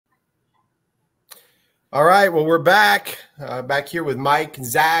All right, well, we're back here with Mike and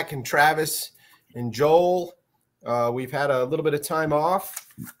Zach and Travis and Joel. We've had a little bit of time off,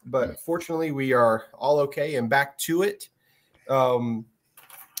 but fortunately we are all okay and back to it.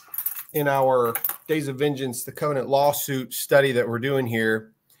 In our Days of Vengeance, the Covenant lawsuit study that we're doing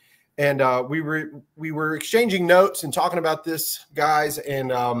here, and we were exchanging notes and talking about this, guys.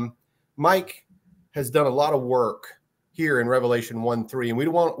 And Mike has done a lot of work here in Revelation 1:3, and we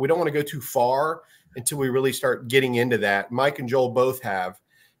don't want to go too far until we really start getting into that. Mike and Joel both have.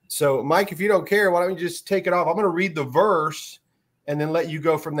 So, Mike, if you don't care, why don't you just take it off? I'm going to read the verse and then let you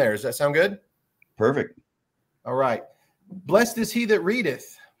go from there. Does that sound good? Perfect. All right. Blessed is he that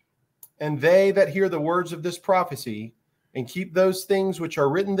readeth, and they that hear the words of this prophecy, and keep those things which are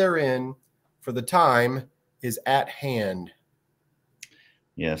written therein, for the time is at hand.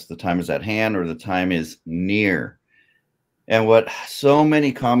 Yes, the time is at hand, or the time is near. And what so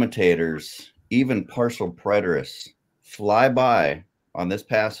many commentators, even partial preterists, fly by on this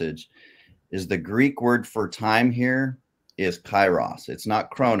passage is the Greek word for time here is kairos. It's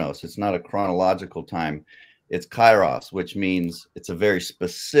not chronos. It's not a chronological time. It's kairos, which means it's a very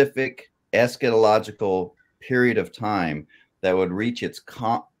specific eschatological period of time that would reach its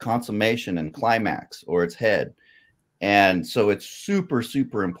consummation and climax, or its head. And so it's super,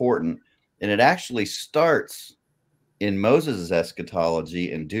 super important. And it actually starts in Moses'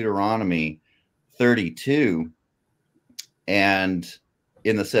 eschatology in Deuteronomy 32, and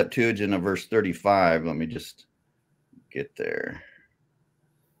in the Septuagint of verse 35. Let me just get there.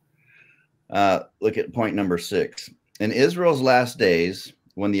 Look at point number 6. In Israel's last days,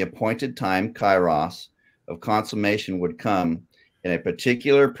 when the appointed time, kairos, of consummation would come, in a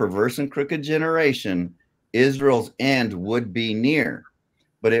particular perverse and crooked generation, Israel's end would be near.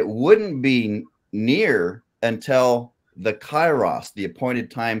 But it wouldn't be near until the kairos, the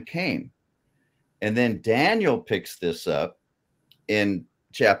appointed time, came. And then Daniel picks this up in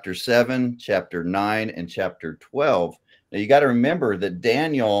chapter 7, chapter 9, and chapter 12. Now, you got to remember that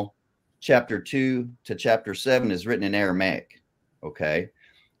Daniel chapter 2 to chapter 7 is written in Aramaic, okay?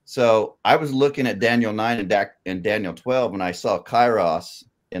 So I was looking at Daniel 9 and Daniel 12, and I saw kairos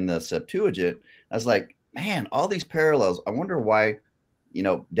in the Septuagint. I was like, man, all these parallels. I wonder why,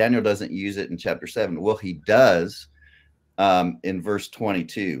 Daniel doesn't use it in chapter 7. Well, he does in verse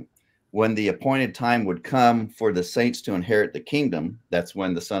 22. When the appointed time would come for the saints to inherit the kingdom, that's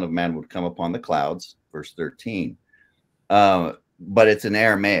when the Son of Man would come upon the clouds, verse 13. But it's in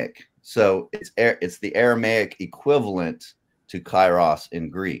Aramaic. So it's the Aramaic equivalent to kairos in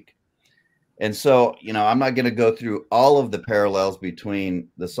Greek. And so, I'm not going to go through all of the parallels between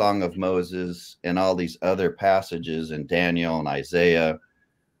the Song of Moses and all these other passages in Daniel and Isaiah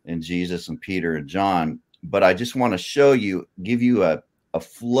and Jesus and Peter and John, but I just want to show you, give you a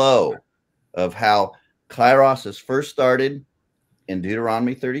flow of how kairos is first started in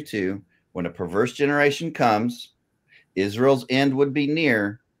Deuteronomy 32. When a perverse generation comes, Israel's end would be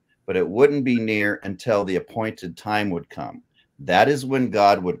near, but it wouldn't be near until the appointed time would come. That is when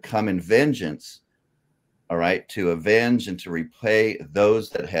God would come in vengeance, all right, to avenge and to repay those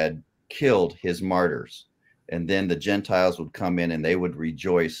that had killed his martyrs. And then the Gentiles would come in and they would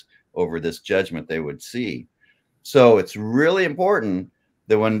rejoice over this judgment they would see. So it's really important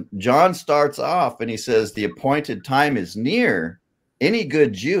that when John starts off and he says the appointed time is near, any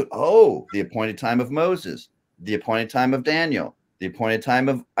good Jew, the appointed time of Moses, the appointed time of Daniel, the appointed time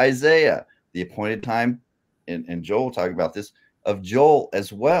of Isaiah, the appointed time, and Joel will talk about this, of Joel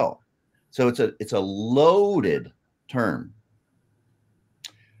as well. So it's a loaded term.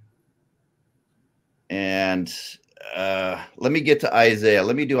 And let me get to Isaiah.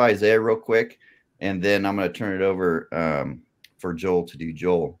 Let me do Isaiah real quick, and then I'm going to turn it over for Joel to do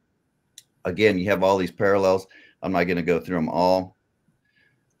Joel. Again, you have all these parallels. I'm not going to go through them all.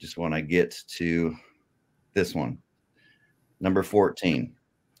 Just want to get to this one. Number 14.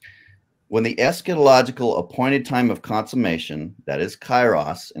 When the eschatological appointed time of consummation, that is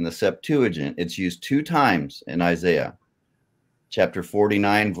kairos, in the Septuagint, it's used 2 times in Isaiah. Chapter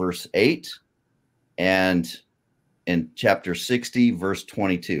 49, verse 8, and in chapter 60, verse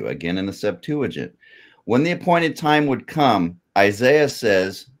 22, again in the Septuagint. When the appointed time would come, Isaiah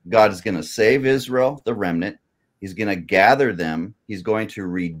says God is going to save Israel, the remnant. He's going to gather them. He's going to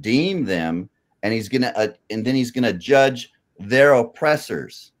redeem them, and he's going to, and then he's going to judge their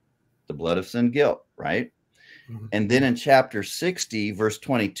oppressors, the blood of sin, guilt, right? Mm-hmm. And then in chapter 60, verse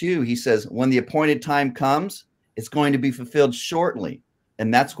 22, he says, when the appointed time comes, it's going to be fulfilled shortly.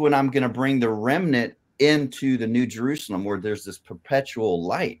 And that's when I'm going to bring the remnant into the New Jerusalem, where there's this perpetual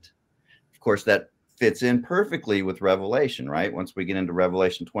light. Of course, that fits in perfectly with Revelation, right? Once we get into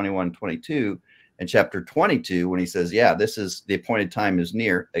Revelation 21, 22, In chapter 22, when he says, yeah, this is the appointed time is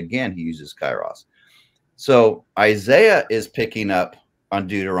near, again, he uses Kairos. So Isaiah is picking up on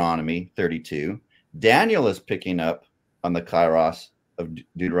Deuteronomy 32. Daniel is picking up on the Kairos of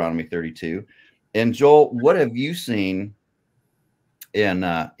Deuteronomy 32. And Joel, what have you seen in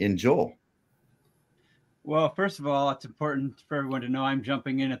Joel? Well, first of all, it's important for everyone to know I'm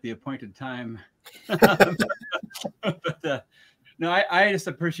jumping in at the appointed time. But no, I just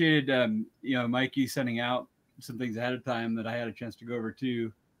appreciated you know, Mikey sending out some things ahead of time that I had a chance to go over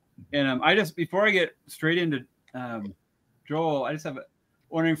too. And I just, before I get straight into Joel, I just have a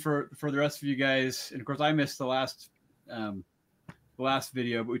wondering for the rest of you guys. And of course, I missed the last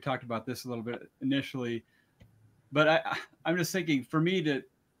video, but we talked about this a little bit initially. But I'm just thinking, for me to,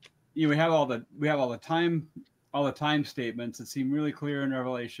 you know, we have all the time statements that seem really clear in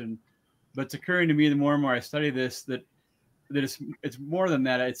Revelation, but it's occurring to me the more and more I study this that it's more than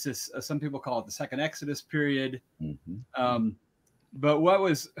that. It's just some people call it the second Exodus period. Mm-hmm. But what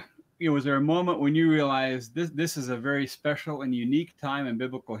was, you know, was there a moment when you realized this is a very special and unique time in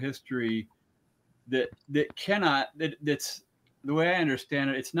biblical history that's the way I understand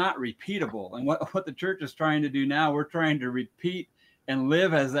it, it's not repeatable. And what the church is trying to do now, we're trying to repeat and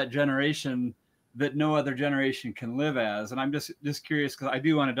live as that generation that no other generation can live as. And I'm just curious, because I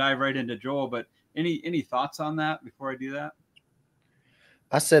do want to dive right into Joel, but any thoughts on that before I do that?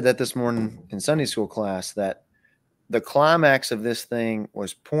 I said that this morning in Sunday school class, that the climax of this thing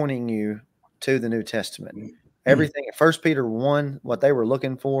was pointing you to the New Testament. Mm-hmm. Everything, 1 Peter 1, what they were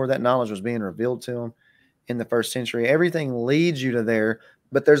looking for, that knowledge was being revealed to them in the first century. Everything leads you to there,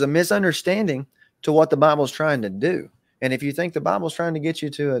 but there's a misunderstanding to what the Bible's trying to do. And if you think the Bible's trying to get you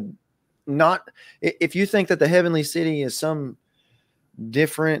to if you think that the heavenly city is some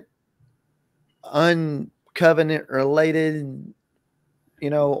different, uncovenant related, you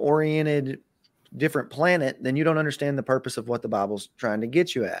know, oriented, different planet, then you don't understand the purpose of what the Bible's trying to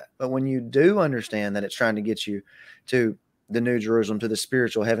get you at. But when you do understand that it's trying to get you to the New Jerusalem, to the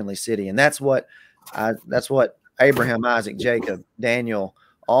spiritual heavenly city, and that's what Abraham, Isaac, Jacob, Daniel,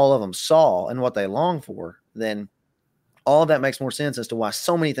 all of them saw and what they longed for, then all of that makes more sense as to why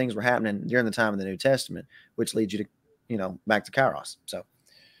so many things were happening during the time of the New Testament, which leads you to, you know, back to Kairos. So,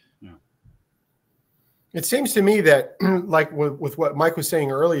 yeah. It seems to me that, like with what Mike was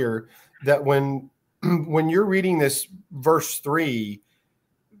saying earlier, that when you're reading this verse 3,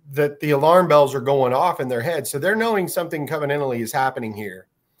 that the alarm bells are going off in their head. So they're knowing something covenantally is happening here,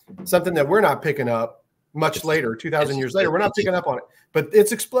 something that we're not picking up much later, 2,000 years later. We're not picking up on it, but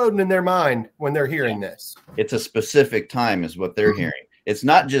it's exploding in their mind when they're hearing this. It's a specific time is what they're hearing. It's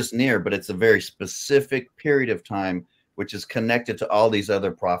not just near, but it's a very specific period of time, which is connected to all these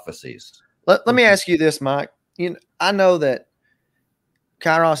other prophecies. Let me ask you this, Mike. You know, I know that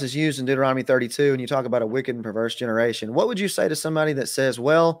Kairos is used in Deuteronomy 32, and you talk about a wicked and perverse generation. What would you say to somebody that says,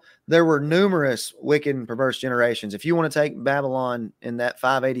 well, there were numerous wicked and perverse generations? If you want to take Babylon in that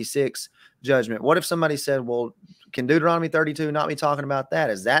 586 judgment, what if somebody said, well, can Deuteronomy 32 not be talking about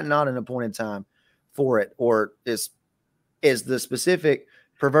that? Is that not an appointed time for it? Or is the specific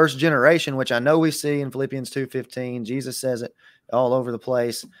perverse generation, which I know we see in Philippians 2:15, Jesus says it all over the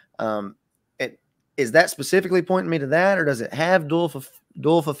place. Is that specifically pointing me to that, or does it have dual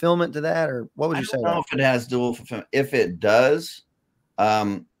fulfillment to that, or what would you say? I don't know if it has dual fulfillment. If it does,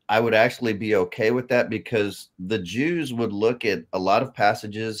 I would actually be okay with that, because the Jews would look at a lot of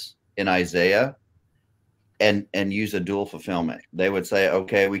passages in Isaiah and use a dual fulfillment. They would say,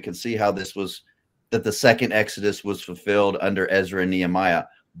 okay, we can see how this was, that the second Exodus was fulfilled under Ezra and Nehemiah,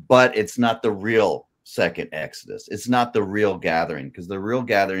 but it's not the real second Exodus. It's not the real gathering, because the real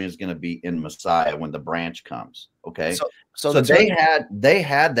gathering is going to be in Messiah when the branch comes. Okay. So they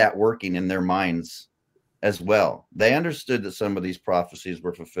had that working in their minds as well. They understood that some of these prophecies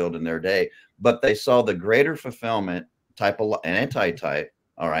were fulfilled in their day, but they saw the greater fulfillment, type and anti-type,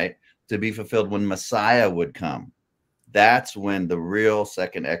 all right, to be fulfilled when Messiah would come. That's when the real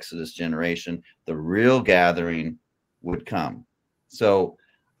second Exodus generation, the real gathering, would come. So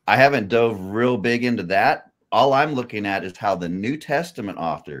I haven't dove real big into that. All I'm looking at is how the New Testament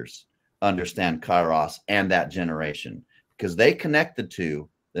authors understand Kairos and that generation, because they connect the two.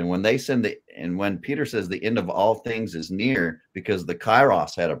 Then when they send and when Peter says the end of all things is near, because the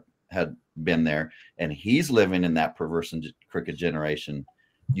Kairos had been there, and he's living in that perverse and crooked generation,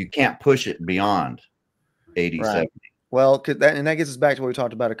 you can't push it beyond 80, right. 70. Well, that gets us back to what we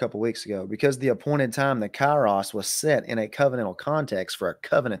talked about a couple of weeks ago, because the appointed time, the Kairos, was set in a covenantal context for a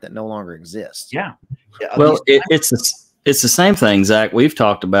covenant that no longer exists. Yeah. Well, it's the same thing, Zach, we've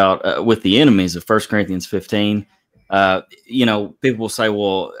talked about with the enemies of 1 Corinthians 15. You know, people will say,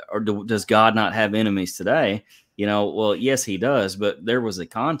 well, does God not have enemies today? You know, well, yes, he does, but there was a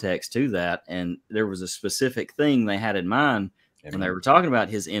context to that, and there was a specific thing they had in mind when they were talking about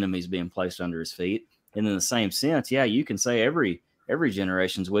his enemies being placed under his feet. And in the same sense, yeah, you can say every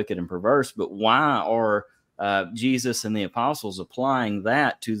generation's wicked and perverse, but why are Jesus and the apostles applying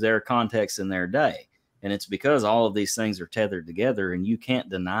that to their context in their day? And it's because all of these things are tethered together, and you can't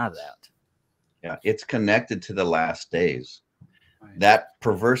deny that. Yeah, it's connected to the last days. That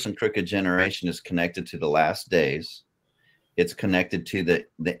perverse and crooked generation is connected to the last days. It's connected to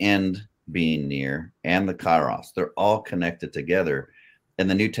the end being near and the Kairos. They're all connected together. And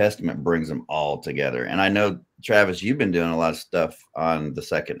the New Testament brings them all together. And I know, Travis, you've been doing a lot of stuff on the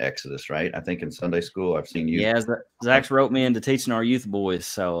second Exodus, right? I think in Sunday school, I've seen you. Yeah, Zach's wrote me into teaching our youth boys.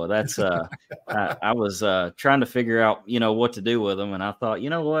 So that's, I was trying to figure out, you know, what to do with them. And I thought, you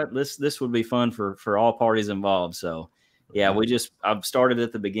know what, this would be fun for all parties involved. So yeah, I've started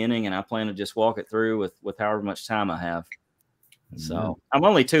at the beginning, and I plan to just walk it through with however much time I have. So I'm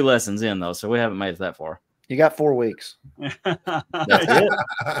only 2 lessons in though, so we haven't made it that far. You got 4 weeks. That's it.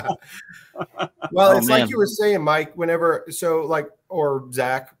 Well, it's like you were saying, Mike, or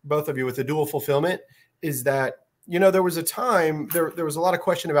Zach, both of you, with the dual fulfillment, is that, you know, there was a time, there was a lot of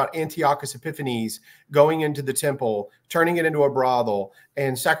question about Antiochus Epiphanes going into the temple, turning it into a brothel,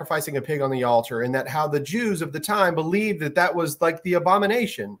 and sacrificing a pig on the altar, and that how the Jews of the time believed that that was like the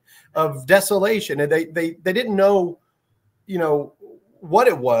abomination of desolation. And they didn't know, you know, what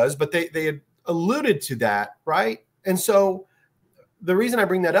it was, but they had alluded to that, right? And so the reason I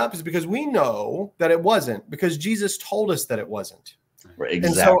bring that up is because we know that it wasn't, because Jesus told us that it wasn't. Right,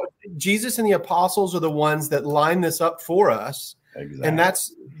 exactly. And so Jesus and the apostles are the ones that line this up for us. Exactly. And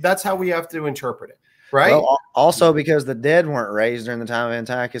that's how we have to interpret it, right? Well, also because the dead weren't raised during the time of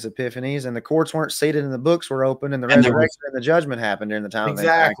Antiochus Epiphanes, and the courts weren't seated, and the books were open, and the resurrection and the judgment happened during the time of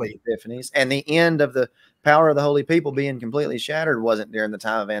Antiochus Epiphanes. And the end of the power of the holy people being completely shattered wasn't during the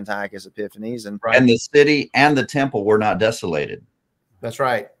time of Antiochus Epiphanes. And the city and the temple were not desolated. That's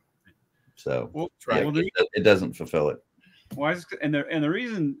right. So that's right. It doesn't fulfill it. Well, and the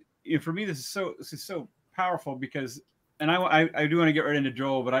reason, you know, for me, this is so powerful because, and I do want to get right into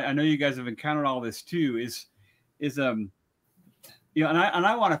Joel, but I know you guys have encountered all this too. Is you know, and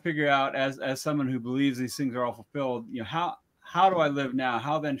I want to figure out as someone who believes these things are all fulfilled, you know, how do I live now?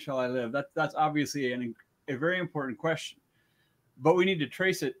 How then shall I live? That's obviously a very important question, but we need to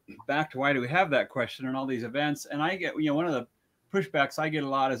trace it back to why do we have that question and all these events. And I get, you know, one of the pushbacks I get a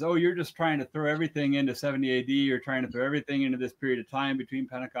lot is, oh, you're just trying to throw everything into 70 AD. You're trying to throw everything into this period of time between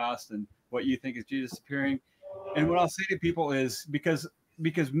Pentecost and what you think is Jesus appearing. And what I'll say to people is because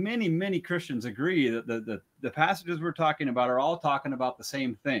many Christians agree that the passages we're talking about are all talking about the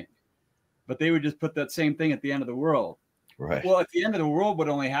same thing, but they would just put that same thing at the end of the world. Right. Well, if the end of the world would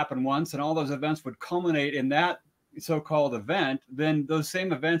only happen once and all those events would culminate in that so-called event, then those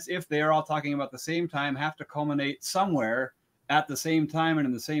same events, if they are all talking about the same time, have to culminate somewhere at the same time and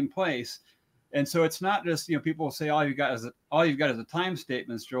in the same place. And so it's not just, you know, people say all you've got is a time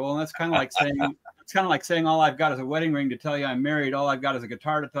statement, Joel. And that's kind of like saying all I've got is a wedding ring to tell you I'm married. All I've got is a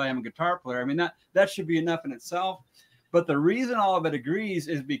guitar to tell you I'm a guitar player. I mean, that should be enough in itself. But the reason all of it agrees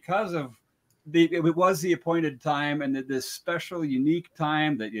is because of it was the appointed time, and this special, unique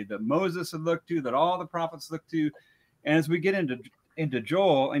time that Moses had looked to, that all the prophets looked to. And as we get into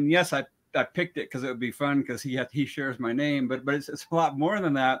Joel, and yes, I picked it because it would be fun because he shares my name, but it's a lot more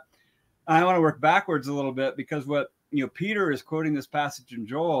than that. I want to work backwards a little bit because what, you know, Peter is quoting this passage in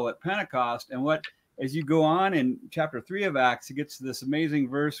Joel at Pentecost, and what, as you go on in chapter 3 of Acts, he gets to this amazing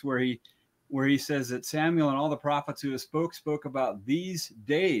verse where he says that Samuel and all the prophets who spoke about these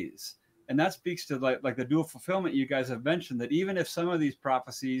days. And that speaks to like the dual fulfillment you guys have mentioned, that even if some of these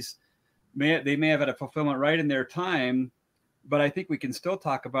prophecies may have had a fulfillment right in their time, but I think we can still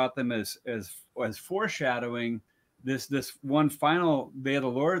talk about them as foreshadowing this one final day of the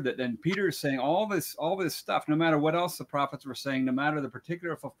Lord. That then Peter is saying all this stuff, no matter what else the prophets were saying, no matter the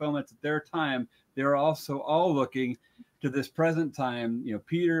particular fulfillments at their time, they're also all looking to this present time. You know,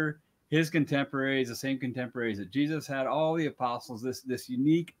 Peter, his contemporaries, the same contemporaries that Jesus had, all the apostles, this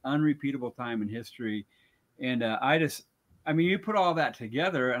unique, unrepeatable time in history. And I mean, you put all that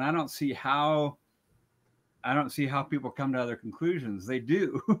together, and I don't see how people come to other conclusions. They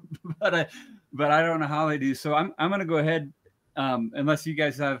do, but I don't know how they do. So I'm going to go ahead, unless you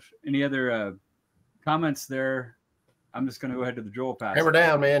guys have any other comments there. I'm just going to go ahead to the Joel passage. Hammer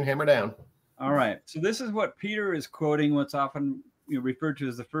down, man. Hammer down. All right. So this is what Peter is quoting, what's often referred to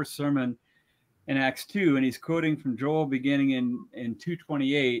as the first sermon in Acts 2, and he's quoting from Joel beginning in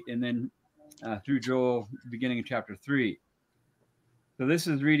 2:28, and then through Joel, beginning in chapter 3. So this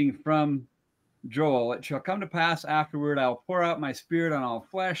is reading from Joel. It shall come to pass afterward, I will pour out my spirit on all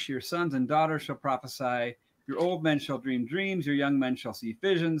flesh. Your sons and daughters shall prophesy. Your old men shall dream dreams. Your young men shall see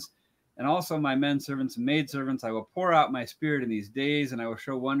visions. And also my men servants and maidservants, I will pour out my spirit in these days, and I will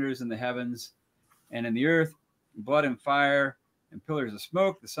show wonders in the heavens and in the earth, blood and fire and pillars of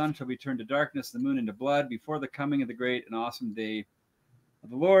smoke. The sun shall be turned to darkness, the moon into blood, before the coming of the great and awesome day of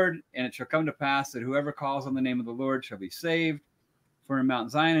the Lord. And it shall come to pass that whoever calls on the name of the Lord shall be saved. For in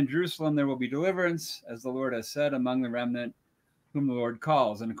Mount Zion and Jerusalem there will be deliverance, as the Lord has said, among the remnant whom the Lord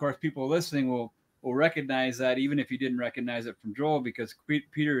calls. And of course, people listening will recognize that, even if you didn't recognize it from Joel, because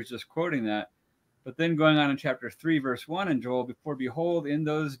Peter is just quoting that. But then going on in chapter 3, verse 1 in Joel, before, behold, in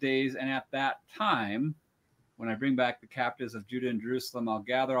those days and at that time, when I bring back the captives of Judah and Jerusalem, I'll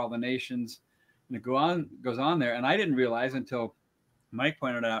gather all the nations. And it goes on there. And I didn't realize until Mike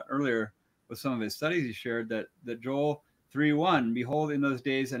pointed out earlier with some of his studies he shared that Joel 3:1, behold, in those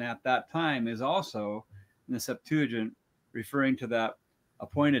days and at that time, is also in the Septuagint referring to that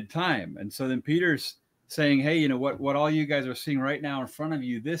appointed time. And so then Peter's saying, hey, you know, what all you guys are seeing right now in front of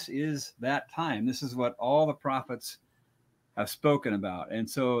you, this is that time. This is what all the prophets have spoken about. And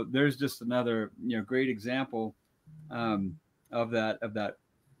so there's just another, you know, great example of that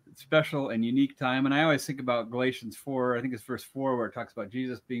special and unique time. And I always think about Galatians 4, I think it's verse 4, where it talks about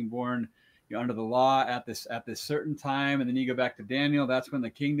Jesus being born, you know, under the law at this certain time. And then you go back to Daniel, that's when the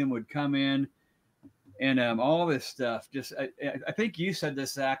kingdom would come in. And all this stuff, just I think you said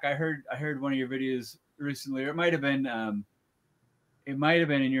this, Zach. I heard one of your videos recently, or it might have been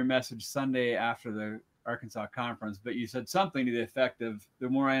in your message Sunday after the Arkansas conference, but you said something to the effect of, the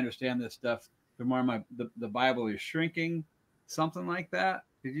more I understand this stuff, the more the Bible is shrinking, something like that.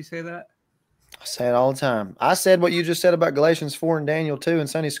 Did you say that? I say it all the time. I said what you just said about Galatians 4 and Daniel 2 in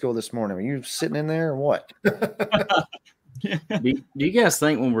Sunday school this morning. Are you sitting in there or what? Do you guys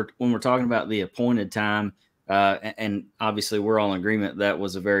think when we're talking about the appointed time, and obviously we're all in agreement that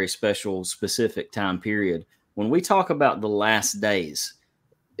was a very special, specific time period. When we talk about the last days,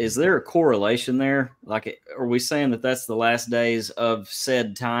 is there a correlation there? Like, are we saying that that's the last days of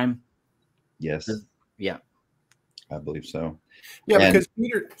said time? Yes. Yeah. I believe so. Yeah, because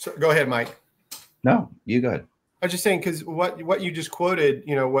Peter, go ahead, Mike. No, you go ahead. I was just saying, because what you just quoted,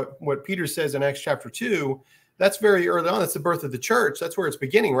 you know, what Peter says in Acts chapter 2, that's very early on. That's the birth of the church. That's where it's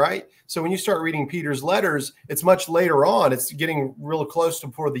beginning, right? So when you start reading Peter's letters, it's much later on. It's getting real close to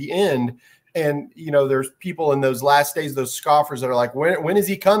before the end. And, you know, there's people in those last days, those scoffers that are like, when is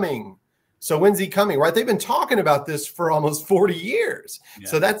he coming? So when's he coming, right? They've been talking about this for almost 40 years. Yeah.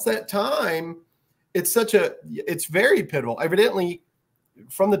 So that's that time. It's very pivotal. Evidently,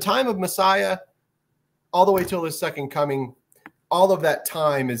 from the time of Messiah all the way till his second coming, all of that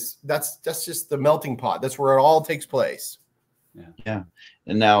time that's just the melting pot. That's where it all takes place. Yeah.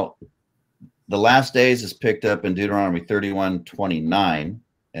 And now the last days is picked up in Deuteronomy 31:29.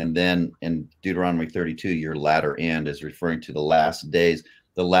 And then in Deuteronomy 32, your latter end is referring to the last days,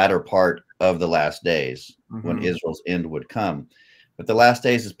 the latter part of the last days, when Israel's end would come. But the last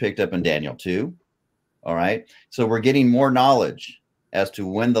days is picked up in Daniel 2. All right. So we're getting more knowledge as to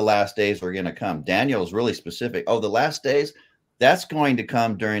when the last days are going to come. Daniel is really specific. Oh, the last days, that's going to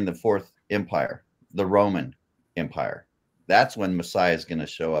come during the Fourth Empire, the Roman Empire. That's when Messiah is going to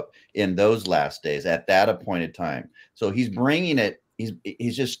show up, in those last days at that appointed time. So he's bringing it,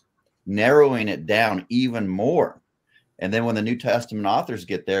 he's just narrowing it down even more. And then when the New Testament authors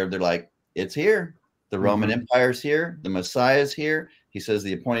get there, they're like, it's here. The Roman Empire's here. The Messiah is here. He says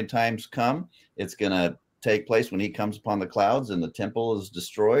the appointed times come. It's going to take place when he comes upon the clouds and the temple is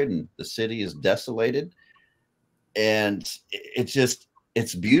destroyed and the city is desolated. And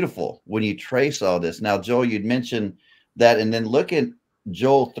it's beautiful when you trace all this. Now, Joel, you'd mentioned that, and then look at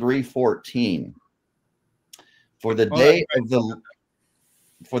Joel 3:14. For the day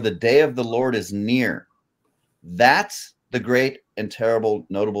of the Lord is near. That's the great and terrible,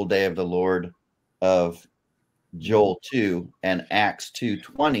 notable day of the Lord of Joel 2 and Acts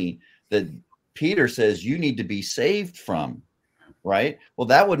 2:20 that Peter says you need to be saved from. Right. Well,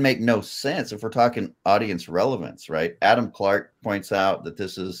 that would make no sense if we're talking audience relevance, right? Adam Clark points out that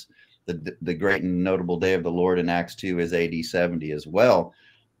this is the great and notable day of the Lord in Acts 2 is AD 70 as well.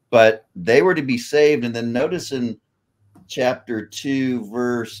 But they were to be saved. And then notice in chapter 2,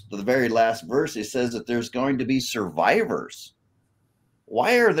 the very last verse, it says that there's going to be survivors.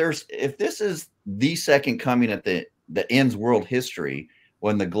 Why are there, if this is the second coming at the ends world history,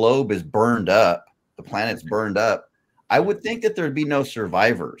 when the globe is burned up, the planet's burned up, I would think that there'd be no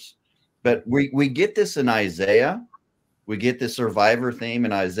survivors. But we get this in Isaiah, We get the survivor theme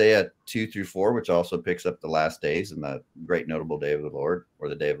in Isaiah 2-4, which also picks up the last days and the great notable day of the Lord, or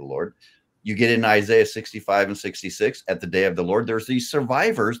the day of the Lord. You get in Isaiah 65 and 66 at the day of the Lord. There's these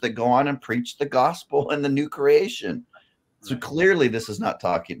survivors that go on and preach the gospel and the new creation. So clearly this is not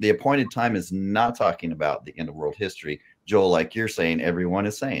talking, the appointed time is not talking about the end of world history. Joel, like you're saying, everyone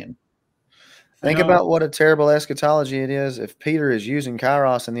is saying. Think about what a terrible eschatology it is if Peter is using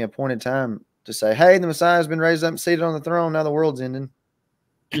Kairos in the appointed time to say, hey, the Messiah has been raised up and seated on the throne. Now the world's ending.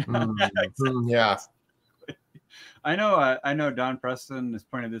 Yeah. I know Don Preston has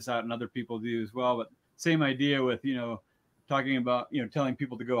pointed this out and other people do as well, but same idea with, talking about, telling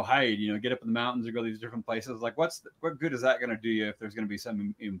people to go hide, get up in the mountains or go to these different places. Like what good is that going to do you if there's going to be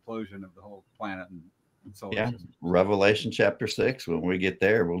some implosion of the whole planet and solar system? Revelation chapter 6, when we get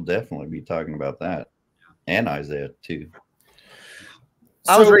there, we'll definitely be talking about that. And Isaiah 2.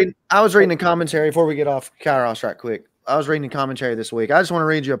 I was reading the commentary before we get off Kairos right quick. I was reading the commentary this week. I just want to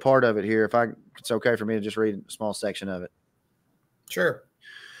read you a part of it here, if it's okay for me to just read a small section of it. Sure.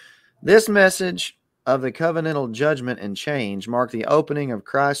 This message of the covenantal judgment and change marked the opening of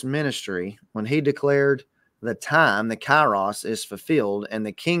Christ's ministry when he declared the time, the Kairos, is fulfilled and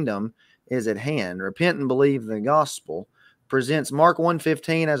the kingdom is at hand. Repent and believe the gospel presents Mark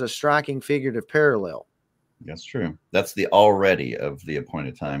 1:15 as a striking figurative parallel. That's true. That's the already of the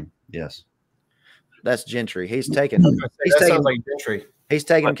appointed time. Yes. That's Gentry. He's taking Kairos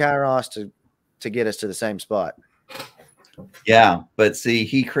to get us to the same spot. Yeah, but see,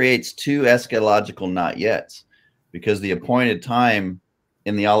 he creates two eschatological not yets, because the appointed time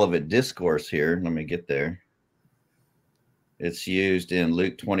in the Olivet Discourse here, let me get there. It's used in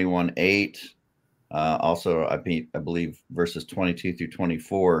Luke 21:8, also I believe verses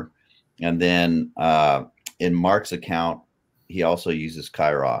 22-24, and then in Mark's account, he also uses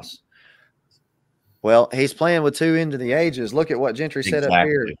Kairos. Well, he's playing with two into the ages. Look at what Gentry said up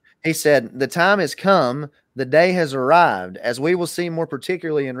here. He said, the time has come, the day has arrived. As we will see more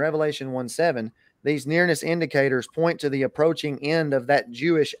particularly in Revelation 1:7, these nearness indicators point to the approaching end of that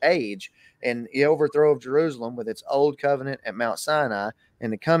Jewish age and the overthrow of Jerusalem with its old covenant at Mount Sinai,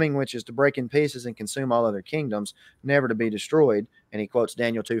 and the coming which is to break in pieces and consume all other kingdoms, never to be destroyed. And he quotes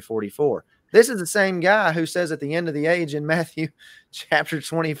Daniel 2:44. This is the same guy who says at the end of the age in Matthew chapter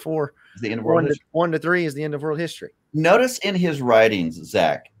 24, the end of 1-3 is the end of world history. Notice in his writings,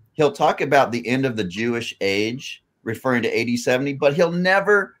 Zach, he'll talk about the end of the Jewish age, referring to AD 70, but he'll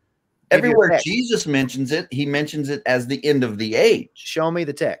never, everywhere Jesus mentions it, he mentions it as the end of the age. Show me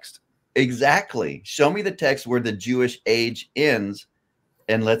the text. Exactly. Show me the text where the Jewish age ends,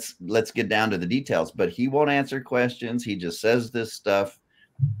 and let's get down to the details. But he won't answer questions. He just says this stuff.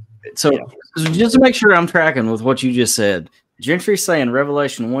 So just to make sure I'm tracking with what you just said, Gentry's saying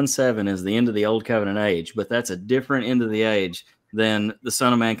Revelation 1:7 is the end of the old covenant age, but that's a different end of the age than the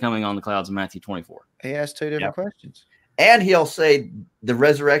Son of Man coming on the clouds in Matthew 24. He asked two different questions. And he'll say the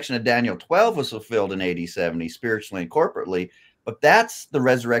resurrection of Daniel 12 was fulfilled in AD 70, spiritually and corporately, but that's the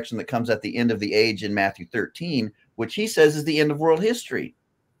resurrection that comes at the end of the age in Matthew 13, which he says is the end of world history.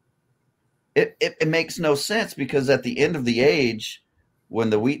 It makes no sense, because at the end of the age, when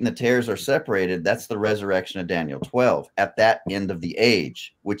the wheat and the tares are separated, that's the resurrection of Daniel 12 at that end of the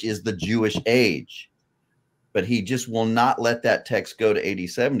age, which is the Jewish age. But he just will not let that text go to AD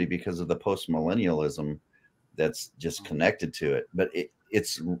 70 because of the postmillennialism that's just connected to it. But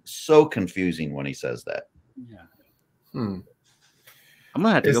it's so confusing when he says that. Yeah. I'm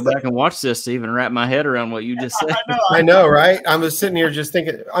gonna have to go back and watch this to even wrap my head around what you just said. I know, right? I was sitting here just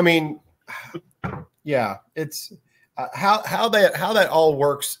thinking. I mean, yeah, it's how that all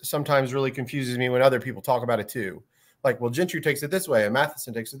works. Sometimes really confuses me when other people talk about it too. Like, well, Gentry takes it this way, and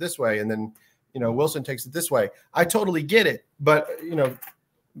Matheson takes it this way, and then Wilson takes it this way. I totally get it, but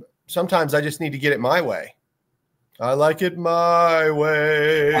sometimes I just need to get it my way. I like it my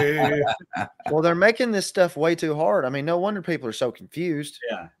way. Well, they're making this stuff way too hard. I mean, no wonder people are so confused.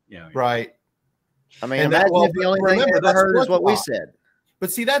 Yeah. Right. I mean, imagine if the only thing they ever heard is what we said.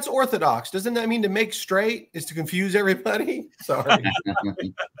 But see, that's orthodox. Doesn't that mean to make straight is to confuse everybody? Sorry.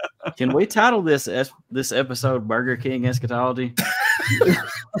 Can we title this episode Burger King Eschatology?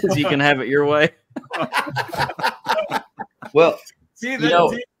 Because you can have it your way. Well,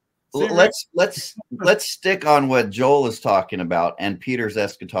 let's stick on what Joel is talking about and Peter's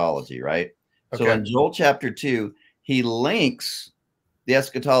eschatology, right? Okay. So in Joel chapter 2, he links the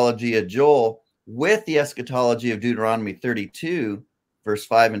eschatology of Joel with the eschatology of Deuteronomy 32, verse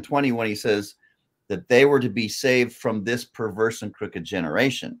 5 and 20, when he says that they were to be saved from this perverse and crooked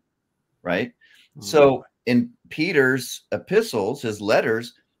generation, right? Mm-hmm. So in Peter's epistles, his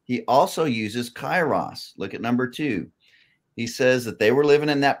letters, he also uses Kairos. Look at number 2. he says that they were living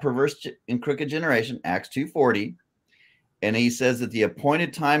in that perverse and crooked generation, Acts 2:40. And he says that the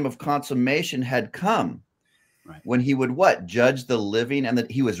appointed time of consummation had come, right, when he would what? Judge the living, and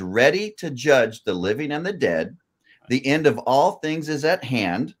that he was ready to judge the living and the dead. The end of all things is at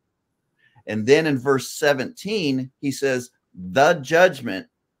hand. And then in verse 17, he says, the judgment,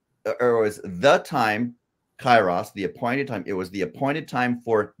 or was the time, Kairos, the appointed time. It was the appointed time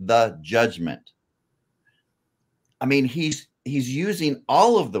for the judgment. I mean, he's using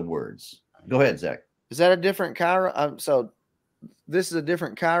all of the words. Go ahead, Zach. Is that a different Kairos? So this is a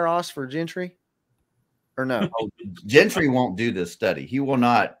different Kairos for Gentry, or no? Oh, Gentry won't do this study. He will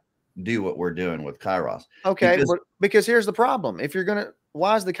not do what we're doing with Kairos. Okay, because here's the problem. If you're going to,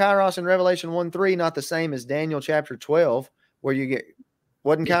 why is the Kairos in Revelation 1:3 not the same as Daniel chapter 12, where you get,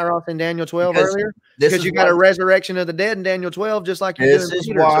 wasn't Kairos in Daniel 12 earlier? Because you got a resurrection of the dead in Daniel 12, just like you do in This is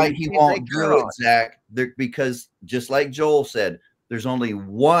Peter, why so he won't do it, Zach. Because just like Joel said, there's only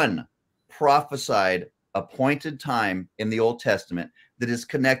one prophesied appointed time in the Old Testament that is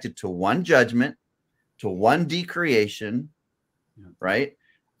connected to one judgment, to one decreation, right?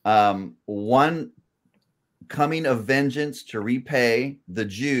 One coming of vengeance to repay the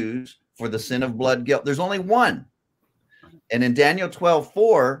Jews for the sin of blood guilt. There's only one. And in Daniel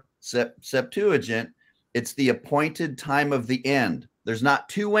 12:4, Septuagint, it's the appointed time of the end. There's not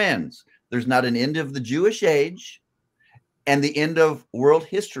two ends. There's not an end of the Jewish age and the end of world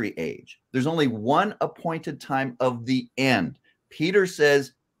history age. There's only one appointed time of the end. Peter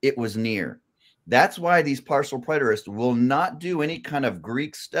says it was near. That's why these partial preterists will not do any kind of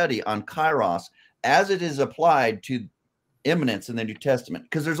Greek study on Kairos as it is applied to imminence in the New Testament,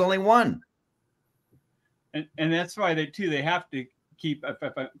 because there's only one. And that's why they have to keep,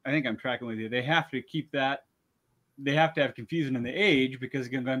 I think I'm tracking with you, they have to keep that, they have to have confusion in the age, because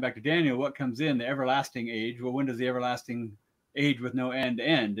again, going back to Daniel, what comes in the everlasting age? Well, when does the everlasting age with no end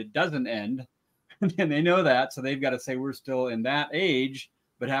end? It doesn't end. And they know that, so they've got to say we're still in that age,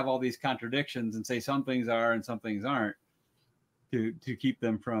 but have all these contradictions and say some things are and some things aren't, to keep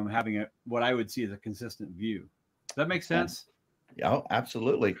them from having what I would see as a consistent view. Does that make sense? Yeah,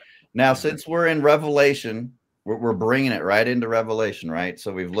 absolutely. Now, since we're in Revelation, we're bringing it right into Revelation, right?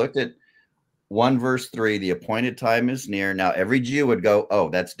 So we've looked at 1 verse 3, the appointed time is near. Now, every Jew would go, oh,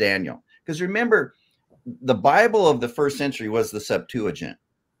 that's Daniel. Because remember, the Bible of the first century was the Septuagint.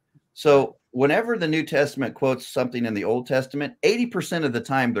 So whenever the New Testament quotes something in the Old Testament, 80% of the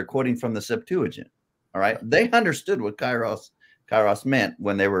time they're quoting from the Septuagint. All right. They understood what Kairos meant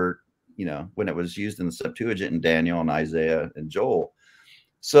when they were, when it was used in the Septuagint in Daniel and Isaiah and Joel.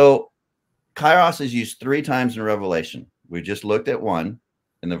 So Kairos is used 3 times in Revelation. We just looked at one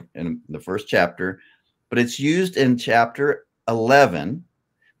in the first chapter, but it's used in chapter 11,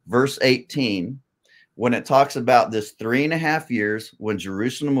 verse 18, when it talks about this 3.5 years when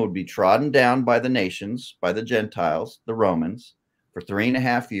Jerusalem would be trodden down by the nations, by the Gentiles, the Romans, for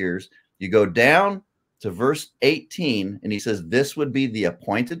 3.5 years. You go down to verse 18, and he says this would be the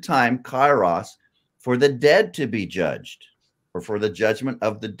appointed time, Kairos, for the dead to be judged, or for the judgment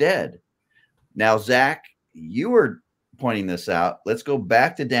of the dead. Now, Zach, you were pointing this out. Let's go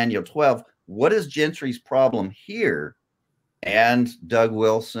back to Daniel 12. What is Gentry's problem here, and Doug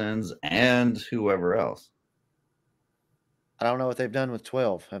Wilson's, and whoever else? I don't know what they've done with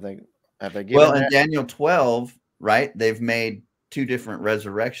 12. Have they given well, in Daniel 12, right, they've made 2 different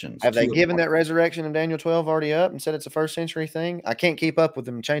resurrections. Have they given that resurrection in Daniel 12 already up and said it's a first century thing? I can't keep up with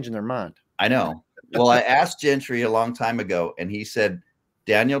them changing their mind. I know. Well, I asked Gentry a long time ago, and he said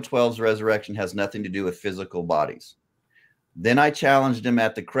Daniel 12's resurrection has nothing to do with physical bodies. Then I challenged him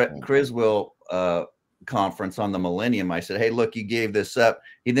at the Criswell conference on the millennium. I said, hey, look, you gave this up.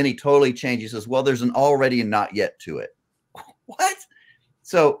 Then he totally changed. He says, well, there's an already and not yet to it. What?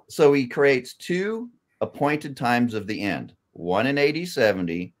 So he creates 2 appointed times of the end, one in AD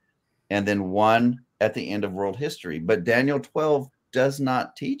 70, and then one at the end of world history. But Daniel 12 does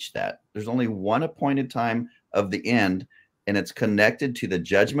not teach that. There's only one appointed time of the end, and it's connected to the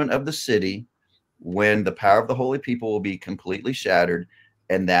judgment of the city, when the power of the holy people will be completely shattered,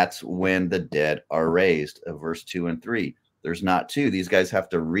 and that's when the dead are raised, verse 2 and 3. There's not 2. These guys have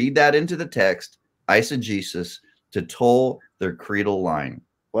to read that into the text, eisegesis, to toll their creedal line.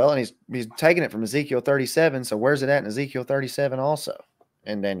 Well, and he's taking it from Ezekiel 37. So where's it at in Ezekiel 37 also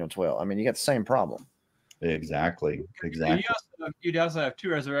in Daniel 12? I mean, you got the same problem. Exactly. You'd also have 2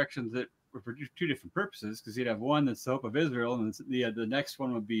 resurrections that were for 2 different purposes, because you'd have one that's the hope of Israel, and the next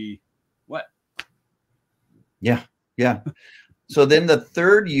one would be what? Yeah. So then the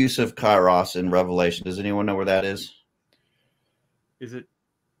third use of Kairos in Revelation, does anyone know where that is? Is it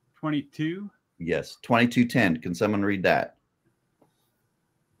 22? Yes, 22:10. Can someone read that?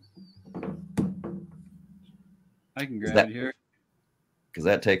 I can grab that- it here. Because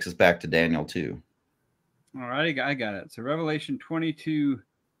that takes us back to Daniel 2. All right, I got it. So Revelation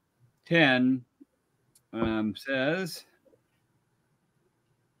 22:10 says,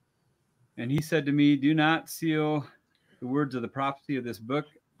 "And he said to me, do not seal the words of the prophecy of this book,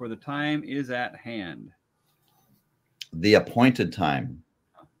 for the time is at hand." The appointed time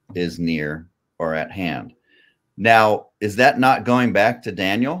is near or at hand. Now, is that not going back to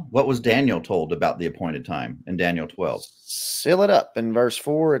Daniel? What was Daniel told about the appointed time in Daniel 12? Seal it up in verse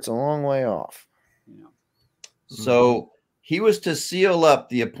 4. It's a long way off. Yeah. So he was to seal up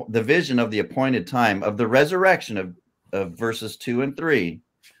the vision of the appointed time of the resurrection of verses 2 and 3.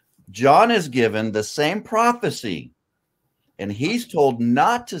 John is given the same prophecy, and he's told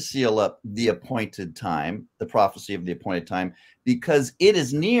not to seal up the appointed time, the prophecy of the appointed time, because it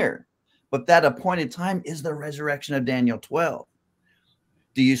is near. But that appointed time is the resurrection of Daniel 12.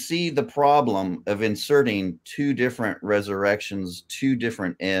 Do you see the problem of inserting two different resurrections, two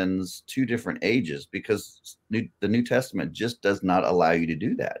different ends, two different ages? Because the New Testament just does not allow you to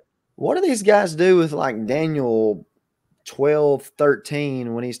do that. What do these guys do with like Daniel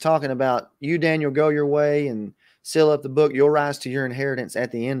 12:13 when he's talking about, you, Daniel, go your way and seal up the book, you'll rise to your inheritance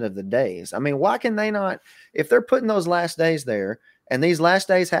at the end of the days? I mean, why can they not, if they're putting those last days there, and these last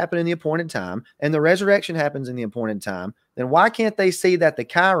days happen in the appointed time, and the resurrection happens in the appointed time, then why can't they see that the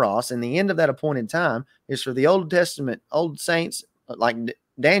Kairos and the end of that appointed time is for the Old Testament, old saints like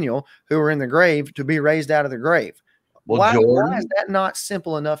Daniel, who are in the grave, to be raised out of the grave? Well, Why Jordan, is that not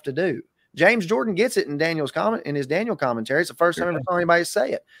simple enough to do? James Jordan gets it in Daniel's comment, in his Daniel commentary. It's the first time I ever saw anybody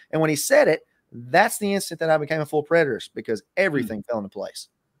say it. And when he said it, that's the instant that I became a full preterist, because everything fell into place.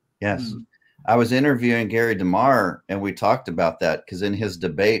 yes. I was interviewing Gary DeMar, and we talked about that because in his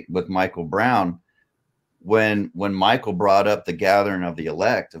debate with Michael Brown, when Michael brought up the gathering of the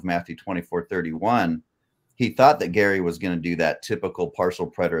elect of Matthew 24:31, he thought that Gary was going to do that typical partial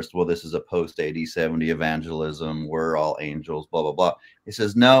preterist. Well, this is a post AD 70 evangelism. We're all angels, blah, blah, blah. He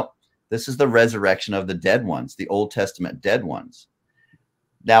says, no, this is the resurrection of the dead ones, the Old Testament dead ones.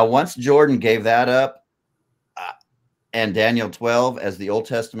 Now, once Jordan gave that up, and Daniel 12, as the Old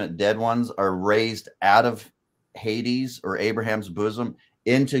Testament dead ones are raised out of Hades or Abraham's bosom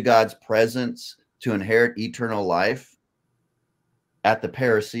into God's presence to inherit eternal life at the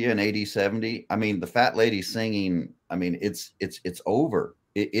parousia in AD 70. I mean, the fat lady singing, I mean, it's over.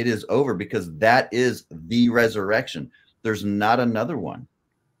 It is over, because that is the resurrection. There's not another one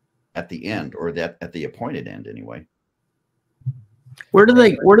at the end, or that at the appointed end anyway. Where do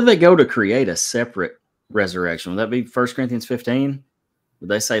they go to create a separate resurrection? Would that be 1 Corinthians 15? Would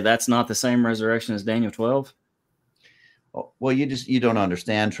they say that's not the same resurrection as Daniel 12? Well, you don't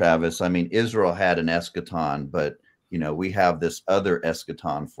understand, Travis. I mean, Israel had an eschaton, but we have this other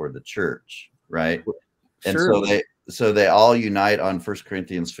eschaton for the church, right? And Sure. so they all unite on 1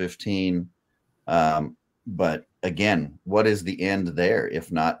 Corinthians 15. But again, what is the end there,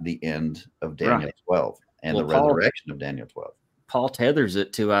 if not the end of Daniel 12 and the resurrection of Daniel 12? Paul tethers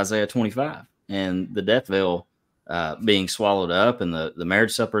it to Isaiah 25 and the death veil being swallowed up, and the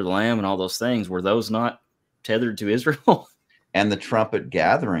marriage supper of the Lamb and all those things. Were those not tethered to Israel? And the trumpet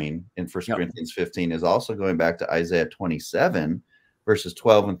gathering in 1 Corinthians 15 is also going back to Isaiah 27, verses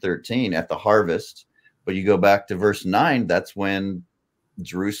 12 and 13 at the harvest. But you go back to verse 9, that's when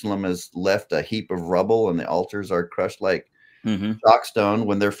Jerusalem is left a heap of rubble and the altars are crushed like chalkstone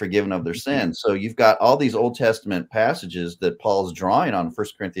when they're forgiven of their sins. So you've got all these Old Testament passages that Paul's drawing on 1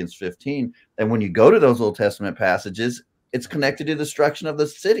 Corinthians 15. And when you go to those Old Testament passages, it's connected to the destruction of the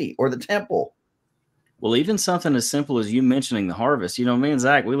city or the temple. Well, even something as simple as you mentioning the harvest. Me and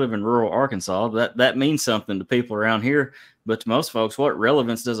Zach, we live in rural Arkansas. That means something to people around here. But to most folks, what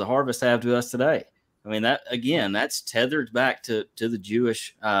relevance does a harvest have to us today? I mean, that's tethered back to the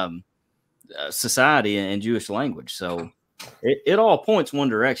Jewish society and Jewish language. So it all points one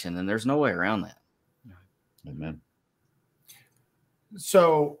direction, and there's no way around that. Amen.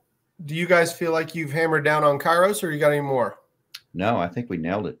 So do you guys feel like you've hammered down on Kairos, or you got any more? No, I think we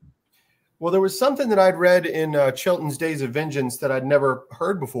nailed it. Well, there was something that I'd read in Chilton's Days of Vengeance that I'd never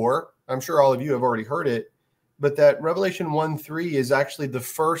heard before. I'm sure all of you have already heard it, but that Revelation 1:3 is actually the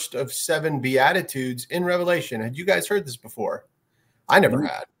first of 7 Beatitudes in Revelation. Had you guys heard this before? I never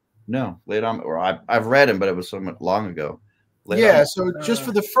had. No, late on, or I've read them, but it was so much long ago. So just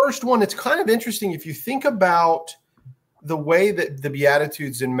for the first one, it's kind of interesting if you think about the way that the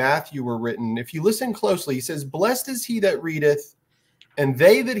Beatitudes in Matthew were written. If you listen closely, he says, "Blessed is he that readeth, and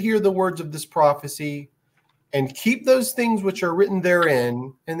they that hear the words of this prophecy, and keep those things which are written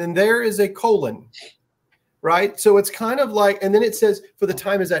therein." And then there is a colon. right? So it's kind of like, and then it says, for the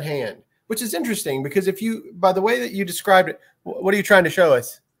time is at hand, which is interesting because if you, by the way that you described it, what are you trying to show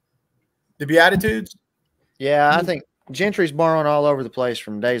us? The Beatitudes? Yeah, I think Gentry's borrowing all over the place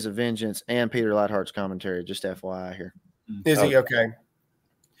from Days of Vengeance and Peter Lightheart's commentary. Just FYI here. Is he? Okay.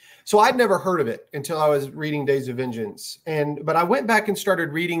 So I'd never heard of it until I was reading Days of Vengeance. But I went back and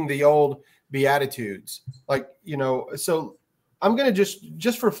started reading the old Beatitudes. Like, you know, so I'm going to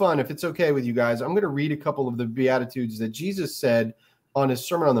just for fun, if it's okay with you guys, I'm going to read a couple of the Beatitudes that Jesus said on his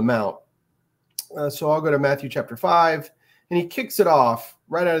Sermon on the Mount. So I'll go to Matthew chapter 5, and he kicks it off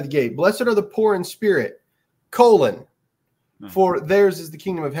right out of the gate. Blessed are the poor in spirit, for theirs is the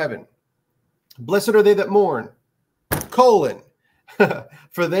kingdom of heaven. Blessed are they that mourn,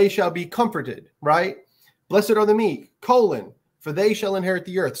 for they shall be comforted, right? Blessed are the meek, for they shall inherit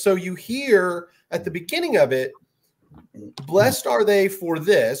the earth. So you hear at the beginning of it, blessed are they for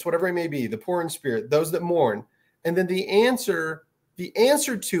this, whatever it may be, the poor in spirit, those that mourn. And then the answer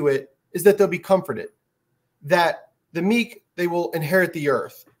to it is that they'll be comforted, that the meek, they will inherit the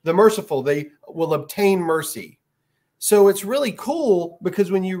earth. The merciful, they will obtain mercy. So it's really cool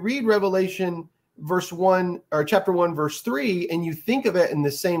because when you read Revelation verse 1 or chapter 1, verse 3, and you think of it in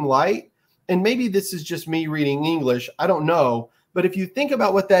the same light, and maybe this is just me reading English, I don't know. But if you think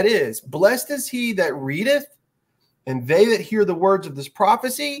about what that is, blessed is he that readeth, and they that hear the words of this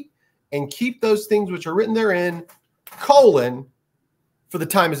prophecy and keep those things which are written therein, for the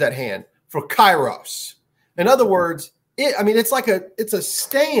time is at hand, for Kairos. In other words, it's a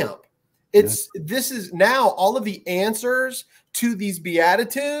stamp. This is now all of the answers to these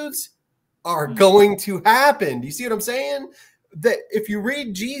Beatitudes are going to happen. Do you see what I'm saying? That if you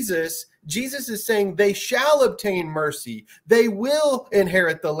read Jesus, Jesus is saying they shall obtain mercy. They will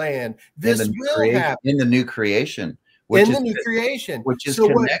inherit the land. This will happen. In the new creation. Which is so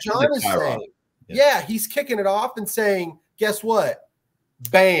what John is saying. Yeah, he's kicking it off and saying, guess what?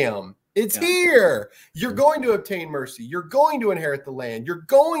 Bam. It's here. You're going to obtain mercy. You're going to inherit the land. You're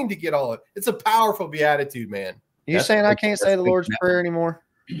going to get all of it. It's a powerful beatitude, man. You saying I can't say the Lord's Prayer anymore?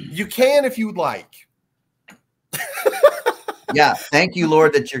 You can if you'd like. Yeah. Thank you,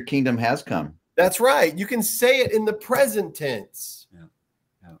 Lord, that your kingdom has come. That's right. You can say it in the present tense.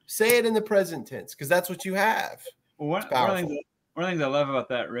 Yeah. Say it in the present tense because that's what you have. Well, one of the things I love about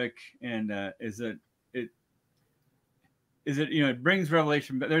that, Rick, and is that it brings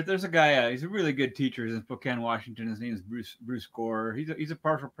revelation. But there's a guy, he's a really good teacher. He's in Spokane, Washington. His name is Bruce Gore. He's a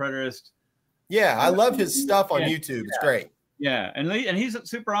partial preterist. Yeah, I love his stuff on YouTube. It's great. Yeah, and he's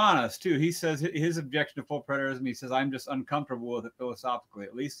super honest too. He says his objection to full preterism. He says I'm just uncomfortable with it philosophically.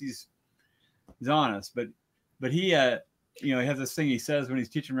 At least he's honest. But he he has this thing he says when he's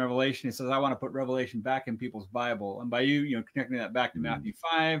teaching Revelation. He says I want to put Revelation back in people's Bible, and by connecting that back to Matthew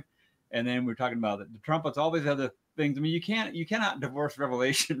 5, and then we're talking about the trumpets, all these other things. I mean, you cannot divorce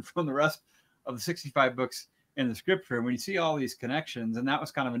Revelation from the rest of the 65 books in the scripture. When you see all these connections, and that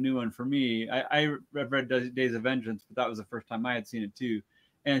was kind of a new one for me. I read Days of Vengeance, but that was the first time I had seen it too.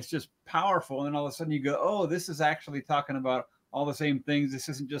 And it's just powerful. And then all of a sudden you go, oh, this is actually talking about all the same things. This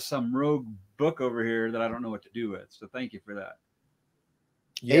isn't just some rogue book over here that I don't know what to do with. So thank you for that.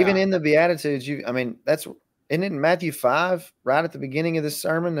 Yeah. Even in the Beatitudes, isn't it Matthew 5, right at the beginning of this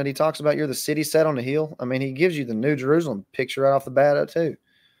sermon, that he talks about you're the city set on the hill? I mean, he gives you the New Jerusalem picture right off the bat too.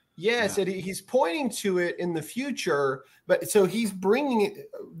 Yes, and he's pointing to it in the future, but so he's bringing it.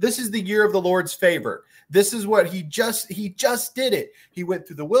 This is the year of the Lord's favor. This is what he just did it. He went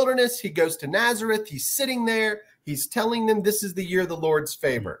through the wilderness. He goes to Nazareth. He's sitting there. He's telling them this is the year of the Lord's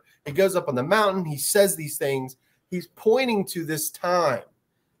favor. He goes up on the mountain. He says these things. He's pointing to this time.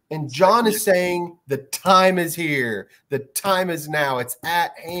 And John is saying the time is here. The time is now. It's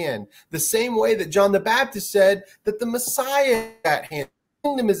at hand. The same way that John the Baptist said that the Messiah is at hand.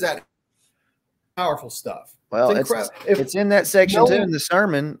 Kingdom is that powerful stuff. Well, it's in that section too in the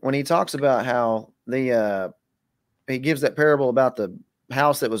sermon when he talks about how he gives that parable about the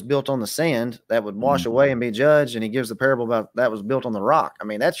house that was built on the sand that would wash away and be judged, and he gives the parable about that was built on the rock. I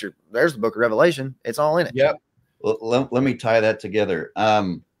mean, there's the book of Revelation. It's all in it. Yep. Well, let me tie that together.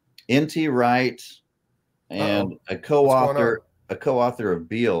 N.T. Wright and a co-author of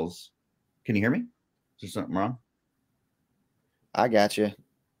Beals. Can you hear me? Is there something wrong? I got you.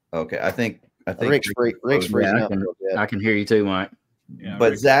 Okay, I think Rick's freezing up a little bit. I can hear you too, Mike. Yeah,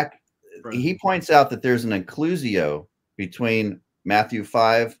 but Zach, he points out that there's an inclusio between Matthew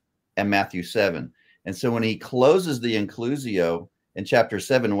 5 and Matthew 7. And so when he closes the inclusio in chapter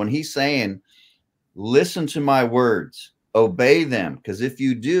 7, when he's saying, listen to my words, obey them, because if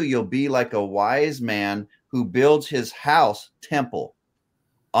you do, you'll be like a wise man who builds his house temple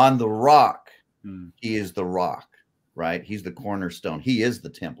on the rock. He is the rock, right? He's the cornerstone. He is the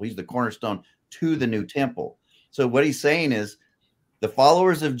temple. He's the cornerstone to the new temple. So what he's saying is the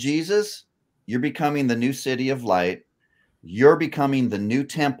followers of Jesus, you're becoming the new city of light. You're becoming the new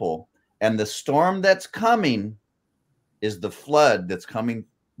temple. And the storm that's coming is the flood that's coming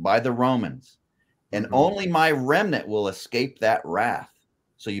by the Romans. And only my remnant will escape that wrath.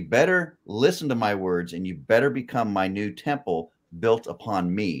 So you better listen to my words, and you better become my new temple built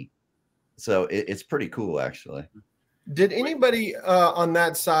upon me. So it's pretty cool, actually. Did anybody on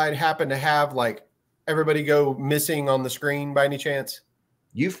that side happen to have like everybody go missing on the screen by any chance?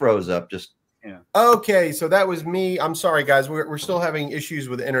 You froze up just. Yeah. Okay, so that was me. I'm sorry, guys. We're still having issues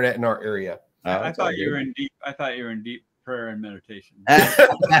with the internet in our area. I thought you were in deep. I thought you were in deep prayer and meditation.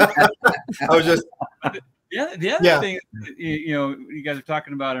 I was just. The other thing, you guys are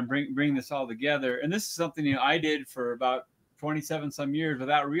talking about and bring this all together, and this is something I did for about 27 some years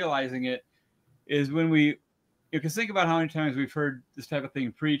without realizing it, is when we, because think about how many times we've heard this type of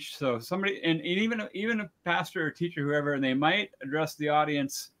thing preached. So somebody, and even a pastor or teacher, whoever, and they might address the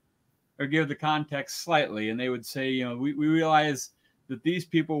audience or give the context slightly, and they would say, we realize that these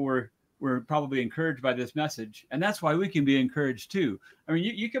people were probably encouraged by this message, and that's why we can be encouraged too. I mean,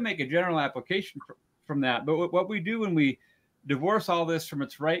 you can make a general application from that, but what we do when we divorce all this from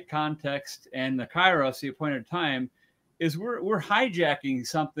its right context and the Kairos, the appointed time, is we're hijacking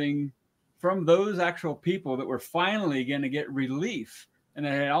something from those actual people that were finally going to get relief, and they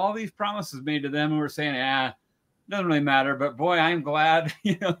had all these promises made to them, and we're saying, it doesn't really matter, but boy, I'm glad,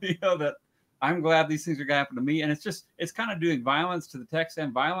 that I'm glad these things are going to happen to me. And it's kind of doing violence to the text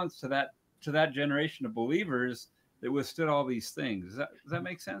and violence to that generation of believers that withstood all these things. Does that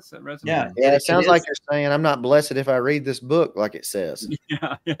make sense? That resonates? Yeah. It sounds like you're saying, I'm not blessed if I read this book like it says.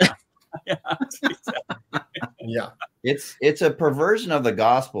 Yeah. Yeah. It's a perversion of the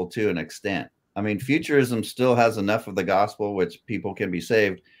gospel to an extent. I mean, futurism still has enough of the gospel, which people can be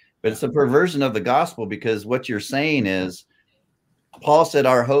saved, but it's a perversion of the gospel, because what you're saying is, Paul said,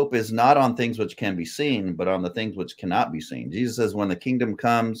 our hope is not on things which can be seen, but on the things which cannot be seen. Jesus says, when the kingdom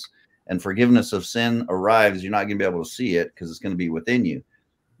comes and forgiveness of sin arrives, you're not going to be able to see it because it's going to be within you.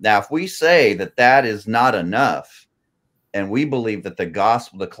 Now, if we say that that is not enough, and we believe that the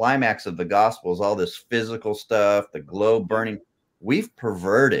gospel, the climax of the gospel is all this physical stuff, the globe burning, we've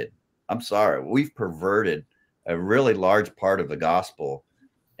perverted a really large part of the gospel.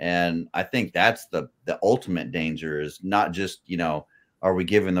 And I think that's the ultimate danger, is not just, are we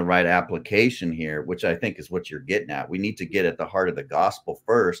giving the right application here, which I think is what you're getting at. We need to get at the heart of the gospel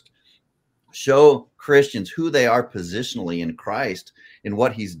first, show Christians who they are positionally in Christ and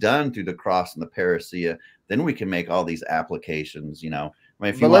what he's done through the cross and the parousia. Then we can make all these applications, I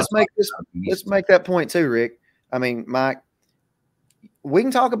mean, but let's make that point too, Rick. I mean, Mike, we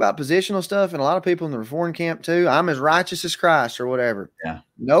can talk about positional stuff, and a lot of people in the Reformed camp too. I'm as righteous as Christ or whatever. Yeah.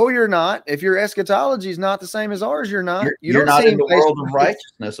 No, you're not. If your eschatology is not the same as ours, you're not. You're not in the world of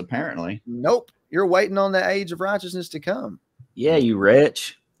righteousness, apparently. Nope. You're waiting on the age of righteousness to come. Yeah, you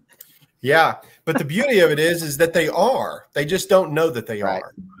wretch. Yeah. But the beauty of it is that they are. They just don't know that they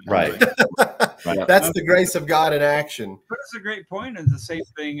are. Right. Right. That's the grace of God in action. But it's a great point. It's the same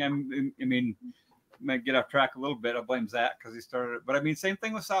thing. I mean, might get off track a little bit. I blame Zach because he started it. But I mean, same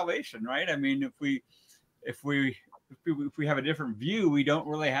thing with salvation, right? I mean, if we have a different view, we don't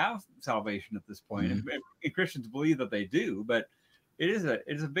really have salvation at this point. Mm-hmm. And Christians believe that they do, but it is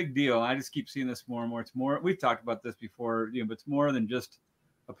a big deal. I just keep seeing this more and more. It's more. We've talked about this before, but it's more than just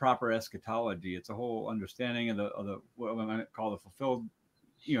a proper eschatology. It's a whole understanding of the what I might call the fulfilled,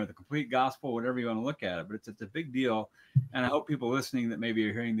 the complete gospel, whatever you want to look at it. But it's a big deal, and I hope people listening that maybe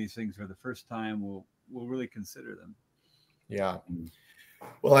are hearing these things for the first time will really consider them. Yeah.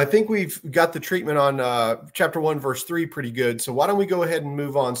 Well, I think we've got the treatment on chapter 1, verse 3 pretty good. So why don't we go ahead and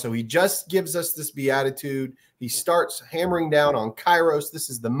move on? So he just gives us this beatitude. He starts hammering down on Kairos. This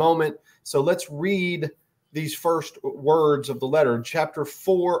is the moment. So let's read these first words of the letter, chapter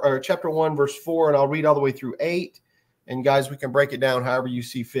 1, verse 4, and I'll read all the way through 8. And guys, we can break it down however you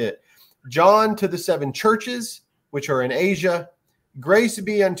see fit. John, to the 7 churches which are in Asia, grace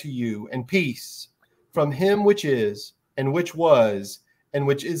be unto you and peace from him which is, and which was, and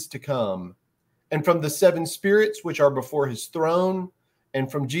which is to come, and from the 7 spirits which are before his throne,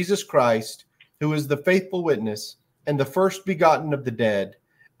 and from Jesus Christ, who is the faithful witness, and the first begotten of the dead,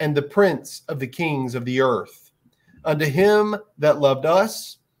 and the prince of the kings of the earth. Unto him that loved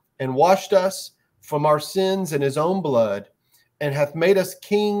us, and washed us from our sins in his own blood, and hath made us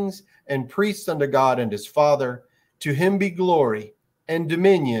kings and priests unto God and his Father, to him be glory and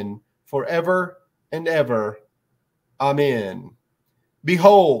dominion forever and ever. Amen.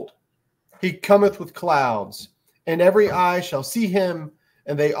 Behold, He cometh with clouds, and every eye shall see him,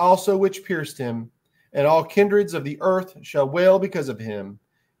 and they also which pierced him, and all kindreds of the earth shall wail because of him.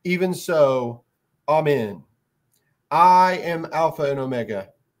 Even so, Amen. I am Alpha and Omega,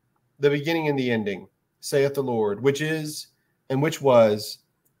 the beginning and the ending, saith the Lord, which is, and which was,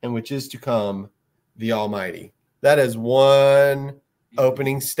 and which is to come, the Almighty. That is one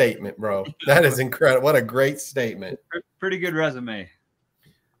opening statement, bro. That is incredible. What a great statement. Pretty good resume.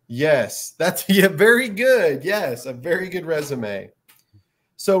 Yes, that's very good. Yes, a very good resume.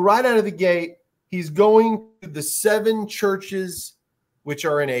 So right out of the gate, he's going to the 7 churches which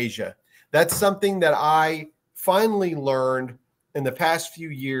are in Asia. That's something that I finally learned in the past few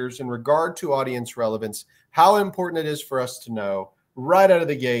years in regard to audience relevance, how important it is for us to know right out of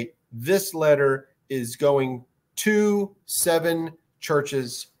the gate, this letter is going to 7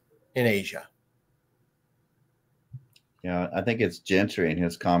 churches in Asia. Yeah, I think it's Gentry in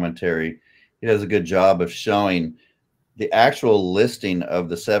his commentary. He does a good job of showing the actual listing of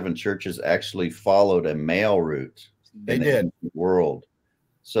the 7 churches actually followed a mail route in the ancient world.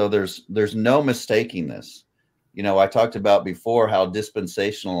 So there's no mistaking this. You know, I talked about before how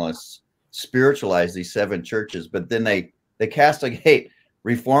dispensationalists spiritualize these 7 churches, but then they castigate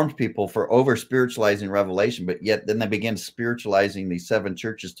Reformed people for over spiritualizing Revelation, but yet then they begin spiritualizing these 7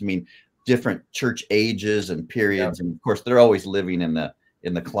 churches to mean different church ages and periods. And of course, they're always living in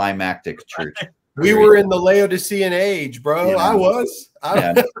the climactic church. We were in the Laodicean age, bro. Yeah. I was.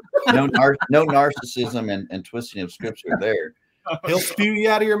 No narcissism and twisting of scripture there. He'll spew you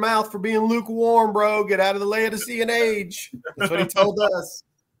out of your mouth for being lukewarm, bro. Get out of the Laodicean age. That's what he told us.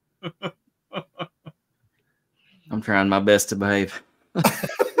 I'm trying my best to behave.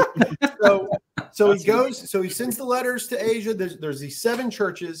 So he goes. So he sends the letters to Asia. There's these 7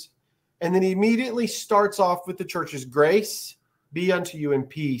 churches, and then he immediately starts off with the churches. Grace be unto you and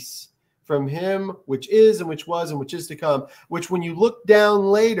peace from him which is and which was and which is to come. Which, when you look down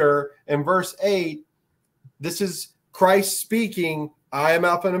later in verse 8, this is Christ speaking. I am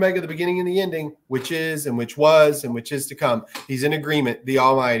Alpha and Omega, the beginning and the ending, which is and which was and which is to come. He's in agreement, the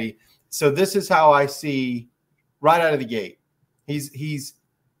Almighty. So this is how I see right out of the gate. He's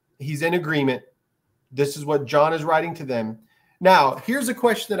in agreement. This is what John is writing to them. Now, here's a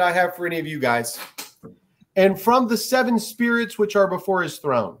question that I have for any of you guys. And from the 7 spirits which are before his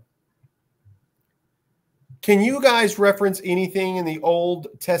throne, can you guys reference anything in the Old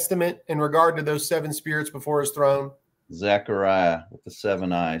Testament in regard to those 7 spirits before his throne? Zechariah with the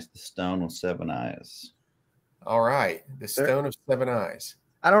 7 eyes, the stone with 7 eyes. All right. The stone of 7 eyes.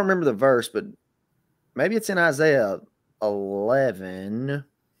 I don't remember the verse, but maybe it's in Isaiah 11.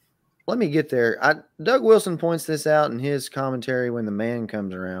 Let me get there. Doug Wilson points this out in his commentary when the man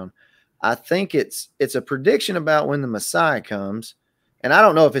comes around. I think it's a prediction about when the Messiah comes. And I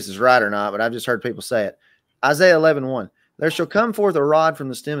don't know if this is right or not, but I've just heard people say it. Isaiah 11:1. There shall come forth a rod from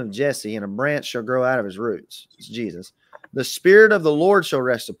the stem of Jesse, and a branch shall grow out of his roots. It's Jesus. The Spirit of the Lord shall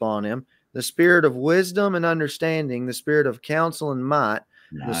rest upon him, the Spirit of wisdom and understanding, the Spirit of counsel and might,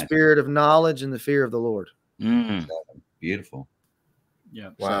 the Spirit of knowledge and the fear of the Lord. Beautiful.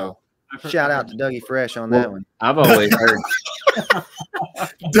 Yeah. Wow. So, shout out to Dougie Fresh on that one. I've always heard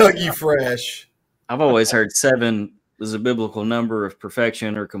Dougie Fresh. I've always heard 7 is a biblical number of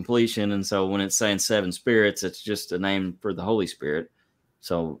perfection or completion, and so when it's saying 7 spirits, it's just a name for the Holy Spirit.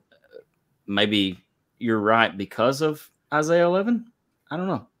 So maybe you're right because of Isaiah 11. I don't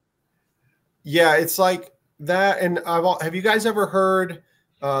know. Yeah, it's like that. And have you guys ever heard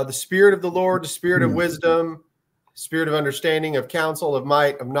the Spirit of the Lord, the Spirit of wisdom, Spirit of understanding, of counsel, of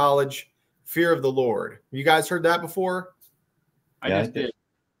might, of knowledge, fear of the Lord? Have you guys heard that before? I just did.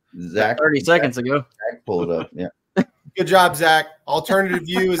 Zach, 30 seconds ago. Zach pulled it up. Yeah. Good job, Zach. Alternative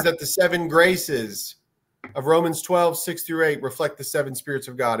view is that the 7 graces of Romans 12:6-8 reflect the 7 spirits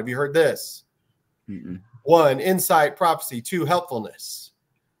of God. Have you heard this? 1, insight, prophecy. 2, helpfulness,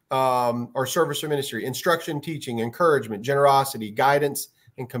 or service or ministry. Instruction, teaching, encouragement, generosity, guidance,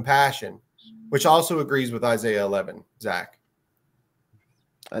 and compassion, which also agrees with Isaiah 11, Zach.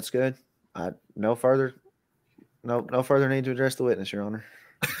 That's good. No further need to address the witness, Your Honor.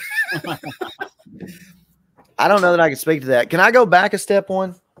 I don't know that I can speak to that. Can I go back a step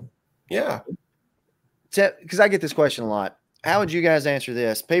one? Yeah. Because I get this question a lot. How would you guys answer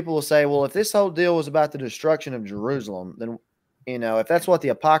this? People will say, well, if this whole deal was about the destruction of Jerusalem, then, if that's what the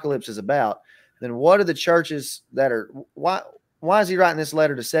apocalypse is about, then what are the churches that are, why is he writing this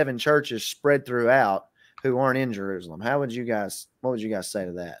letter to 7 churches spread throughout who aren't in Jerusalem? What would you guys say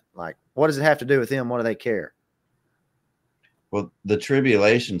to that? Like, what does it have to do with them? What do they care? Well, the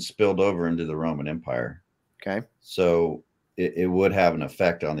tribulation spilled over into the Roman Empire. Okay. So it would have an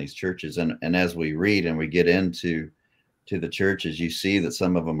effect on these churches. And as we read and we get into the churches, you see that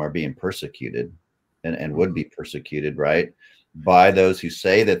some of them are being persecuted and would be persecuted, right, by those who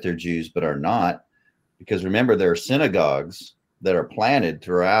say that they're Jews but are not. Because remember, there are synagogues that are planted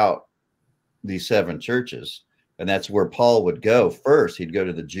throughout these 7 churches. And that's where Paul would go first. He'd go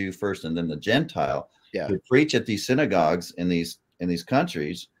to the Jew first and then the Gentile. Yeah. He'd preach at these synagogues in these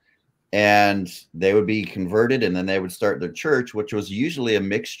countries, and they would be converted, and then they would start their church, which was usually a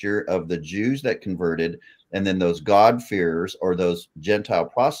mixture of the Jews that converted, and then those God-fearers or those Gentile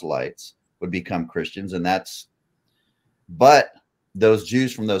proselytes would become Christians. But those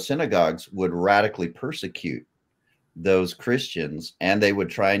Jews from those synagogues would radically persecute those Christians, and they would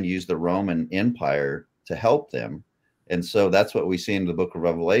try and use the Roman Empire to help them. And so that's what we see in the book of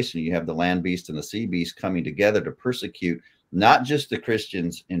Revelation. You have the land beast and the sea beast coming together to persecute not just the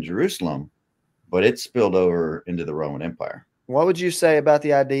Christians in Jerusalem, but it spilled over into the Roman Empire. What would you say about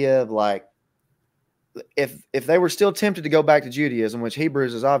the idea of, like, if they were still tempted to go back to Judaism, which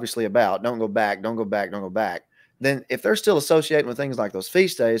Hebrews is obviously about, don't go back, don't go back, don't go back, then if they're still associating with things like those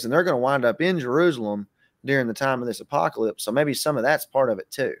feast days, then they're going to wind up in Jerusalem during the time of this apocalypse. So maybe some of that's part of it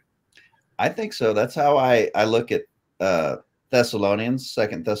too. I think so. That's how I look at Thessalonians,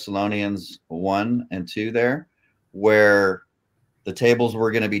 2 Thessalonians 1 and 2 there, where the tables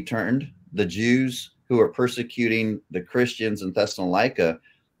were going to be turned. The Jews who are persecuting the Christians in Thessalonica,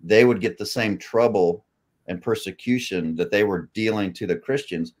 they would get the same trouble and persecution that they were dealing to the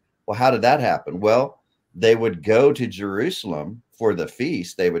Christians. Well, how did that happen? Well, they would go to Jerusalem for the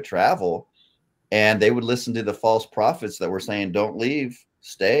feast. They would travel, and they would listen to the false prophets that were saying, don't leave,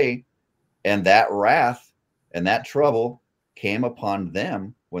 stay. And that wrath and that trouble came upon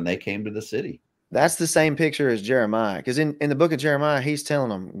them when they came to the city. That's the same picture as Jeremiah, because in the book of Jeremiah, he's telling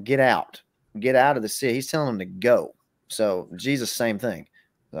them, get out of the city. He's telling them to go. So Jesus, same thing.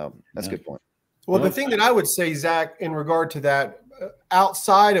 So that's a good point. Well, the thing that I would say, Zach, in regard to that,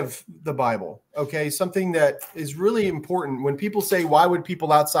 outside of the Bible, okay, something that is really important when people say, why would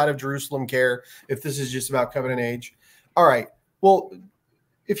people outside of Jerusalem care if this is just about covenant age? All right. Well,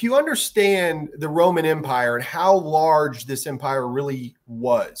 if you understand the Roman Empire and how large this empire really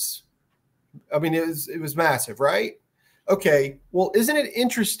was, I mean, it was massive, right? Okay. Well, isn't it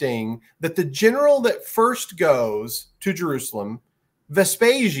interesting that the general that first goes to Jerusalem,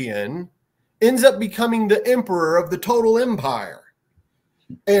 Vespasian, ends up becoming the emperor of the total empire?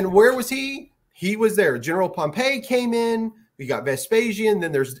 And where was he? He was there. General Pompey came in. We got Vespasian.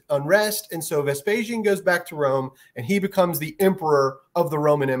 Then there's unrest. And so Vespasian goes back to Rome, and he becomes the emperor of the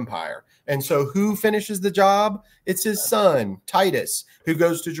Roman Empire. And so who finishes the job? It's his son, Titus, who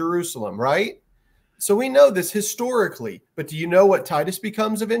goes to Jerusalem, right? So we know this historically. But do you know what Titus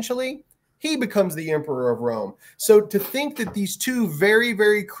becomes eventually? He becomes the emperor of Rome. So to think that these two very,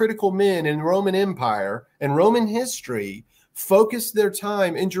 very critical men in Roman Empire and Roman history focused their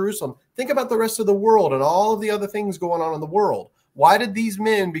time in Jerusalem. Think about the rest of the world and all of the other things going on in the world. Why did these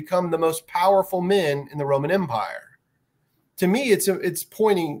men become the most powerful men in the Roman Empire? To me, it's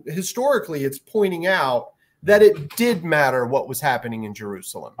pointing, historically, it's pointing out that it did matter what was happening in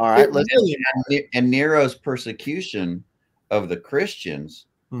Jerusalem. All right. And Nero's persecution of the Christians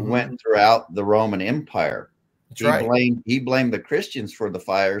went throughout the Roman Empire. He blamed the Christians for the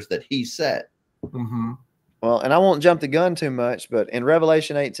fires that he set. Well, and I won't jump the gun too much, but in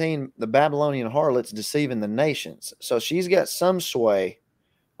Revelation 18, the Babylonian harlot's deceiving the nations. So she's got some sway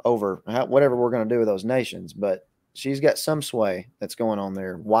over whatever we're going to do with those nations, but she's got some sway that's going on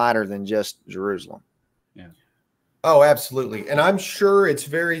there wider than just Jerusalem. Yeah. Oh, absolutely. And I'm sure it's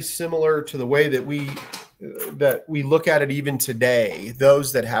very similar to the way that we look at it even today.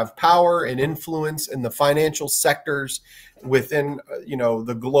 Those that have power and influence in the financial sectors within,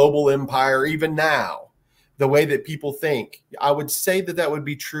 the global empire, even now, the way that people think, I would say that would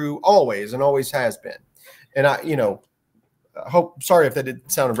be true always and always has been. And sorry if that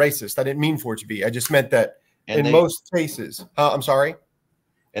did sound racist. I didn't mean for it to be. I just meant that most cases. I'm sorry.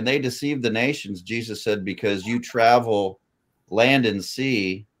 And they deceived the nations, Jesus said, because you travel land and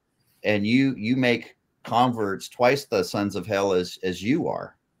sea, and you make converts twice the sons of hell as you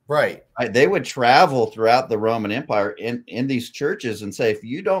are. Right. They would travel throughout the Roman Empire in these churches and say, if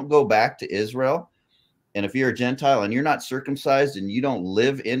you don't go back to Israel, and if you're a Gentile and you're not circumcised and you don't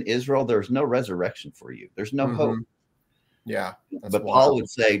live in Israel, there's no resurrection for you. There's no hope. Yeah. But Paul would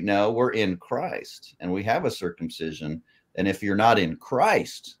say, no, we're in Christ and we have a circumcision. And if you're not in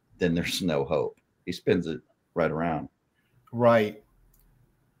Christ, then there's no hope. He spins it right around. Right.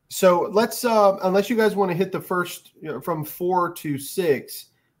 So let's, unless you guys want to hit the first from 4 to 6,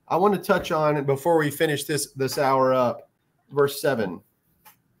 I want to touch on, before we finish this hour up, verse 7.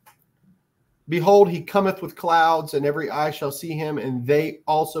 Behold, he cometh with clouds, and every eye shall see him, and they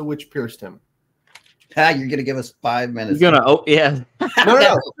also which pierced him. You're going to give us 5 minutes. You're gonna, oh yeah.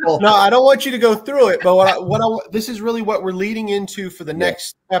 No, I don't want you to go through it, but this is really what we're leading into for the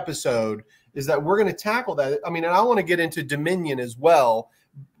next episode, is that we're going to tackle that. I mean, and I want to get into dominion as well,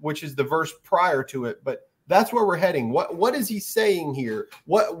 which is the verse prior to it, but that's where we're heading. What is he saying here?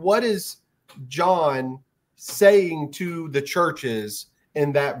 What is John saying to the churches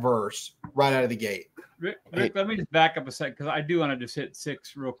in that verse right out of the gate? Rick, let me just back up a sec, because I do want to just hit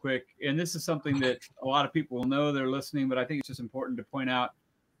 6 real quick. And this is something that a lot of people will know, they're listening, but I think it's just important to point out.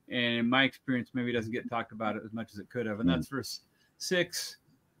 And in my experience, maybe it doesn't get talked about it as much as it could have. And that's verse 6,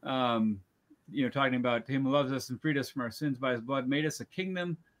 talking about him who loves us and freed us from our sins by his blood, made us a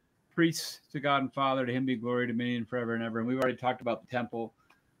kingdom, priests to God and Father. To him be glory, dominion forever and ever. And we've already talked about the temple.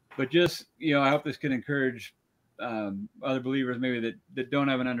 But just, I hope this can encourage other believers maybe that don't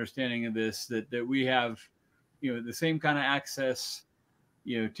have an understanding of this, that we have, the same kind of access,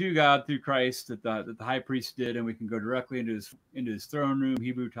 to God through Christ that the high priest did, and we can go directly into his throne room.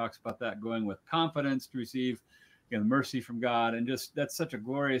 Hebrew talks about that, going with confidence to receive, mercy from God, and just that's such a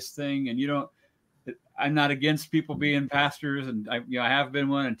glorious thing. And I'm not against people being pastors, and I have been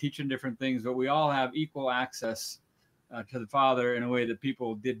one and teaching different things, but we all have equal access to the Father in a way that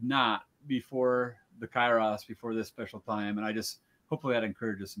people did not before the Kairos, before this special time. And I just hopefully that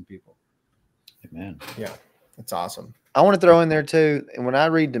encourages some people. Amen. Yeah, that's awesome. I want to throw in there too, and when I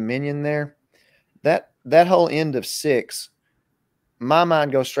read dominion there, that whole end of 6, my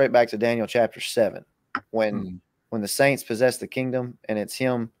mind goes straight back to Daniel chapter 7, when the saints possess the kingdom, and it's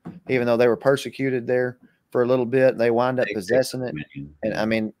him, even though they were persecuted there for a little bit, they wind up possessing it. And I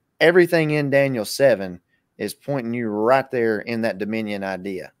mean, everything in Daniel 7 is pointing you right there in that dominion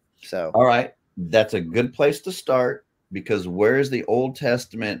idea. So, all right, that's a good place to start, because where is the Old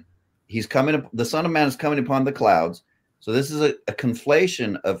Testament? He's coming, the Son of Man is coming upon the clouds. So this is a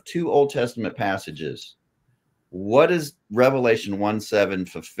conflation of 2 Old Testament passages. What is Revelation 1:7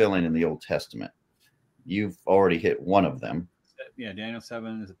 fulfilling in the Old Testament? You've already hit one of them. Yeah, Daniel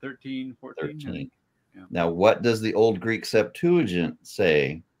 7 is it 13, 14? 13. Yeah. Now, what does the Old Greek Septuagint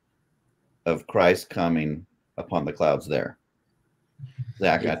say of Christ coming upon the clouds there?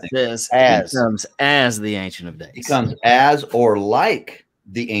 Zach, I think says he comes as the Ancient of Days. He comes as or like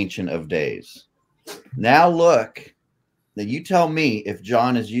the Ancient of Days. Now look, now you tell me if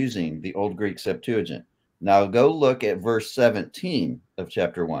John is using the Old Greek Septuagint. Now go look at verse 17 of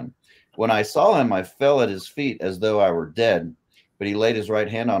chapter 1. When I saw him, I fell at his feet as though I were dead, but he laid his right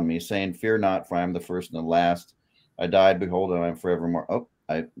hand on me, saying, fear not, for I am the first and the last. I died, behold, and I am forevermore. Oh,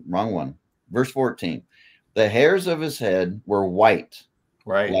 wrong one. Verse 14. The hairs of his head were white,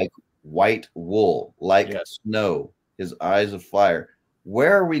 right, like white wool, like snow, his eyes of fire.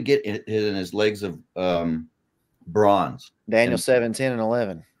 Where are we getting it in his legs of bronze? Daniel 7, 10, and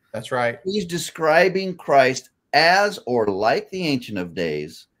 11. That's right. He's describing Christ as or like the Ancient of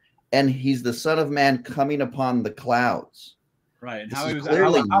Days, and he's the Son of Man coming upon the clouds. Right. And This how is was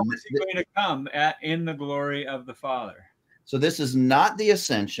clearly- he going to come in the glory of the Father? So this is not the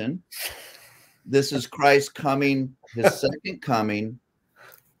ascension. This is Christ coming, his second coming,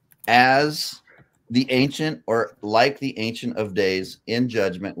 as the ancient or like the Ancient of Days in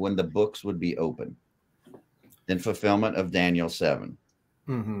judgment, when the books would be open in fulfillment of Daniel 7.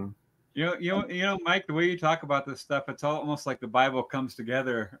 Mm-hmm. Mike, the way you talk about this stuff, it's almost like the Bible comes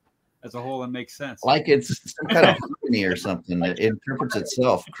together as a whole and makes sense. Like it's some kind of harmony or something that interprets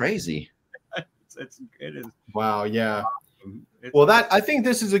itself. Crazy. It is. Wow. Yeah. Well, I think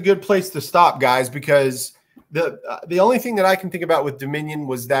this is a good place to stop, guys, because the only thing that I can think about with dominion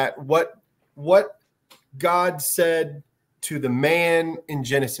was that what God said to the man in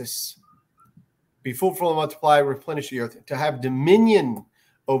Genesis, be fruitful and multiply, replenish the earth, to have dominion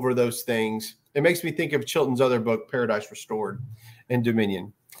over those things. It makes me think of Chilton's other book, Paradise Restored, and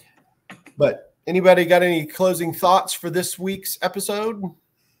dominion. But anybody got any closing thoughts for this week's episode?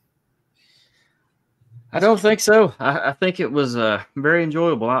 I don't think so. I think it was very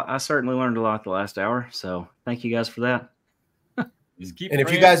enjoyable. I certainly learned a lot the last hour. So thank you guys for that. And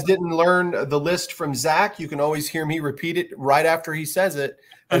if you guys didn't learn the list from Zach, you can always hear me repeat it right after he says it,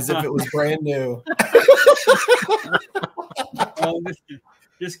 as if it was brand new.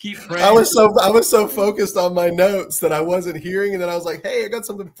 Just keep praying. I was so focused on my notes that I wasn't hearing, and then I was like, "Hey, I got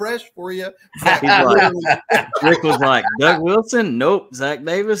something fresh for you." Rick was like, "Doug Wilson, nope. Zach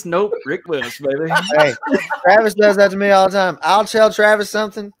Davis, nope. Rick Willis, baby." Hey, Travis does that to me all the time. I'll tell Travis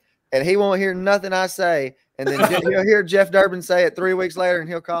something, and he won't hear nothing I say. And then he'll hear Jeff Durbin say it 3 weeks later, and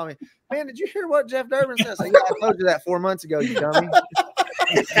he'll call me, man, did you hear what Jeff Durbin said? I say, yeah, I told you that 4 months ago, you dummy.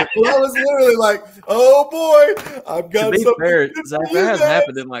 Well, I was literally like, oh boy, I've got To be something fair, to Zach, tell you that hasn't guys.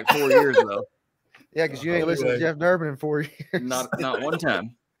 happened in like 4 years though. Yeah, because you ain't listened to Jeff Durbin in 4 years. Not one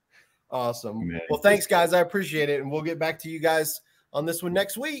time. Awesome. Man. Well, thanks, guys. I appreciate it. And we'll get back to you guys on this one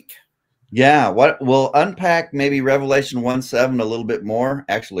next week. Yeah, what we'll unpack maybe Revelation 1:7 a little bit more,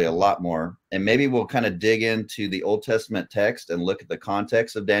 actually a lot more, and maybe we'll kind of dig into the Old Testament text and look at the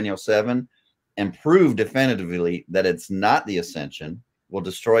context of Daniel 7 and prove definitively that it's not the ascension. We'll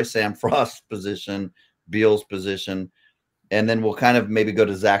destroy Sam Frost's position, Beale's position, and then we'll kind of maybe go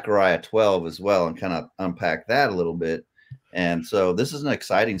to Zechariah 12 as well and kind of unpack that a little bit. And so this is an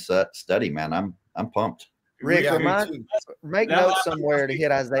exciting study, man. I'm pumped. Rick, Yeah, make notes somewhere to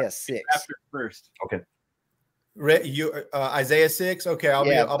hit Isaiah 6. After first. Okay. Isaiah 6. Okay, I'll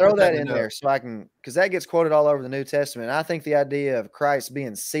throw put that in in the there notes. so I can, because that gets quoted all over the New Testament. And I think the idea of Christ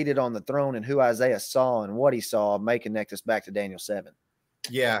being seated on the throne and who Isaiah saw and what he saw may connect us back to Daniel 7.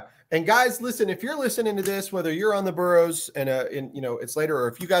 Yeah. And guys, listen, if you're listening to this, whether you're on the Burrows and it's later, or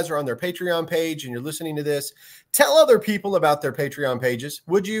if you guys are on their Patreon page and you're listening to this, tell other people about their Patreon pages,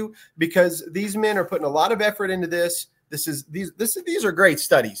 would you? Because these men are putting a lot of effort into this. These are great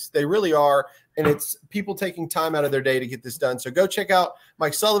studies. They really are. And it's people taking time out of their day to get this done. So go check out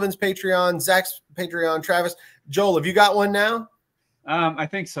Mike Sullivan's Patreon, Zach's Patreon, Travis. Joel, have you got one now? I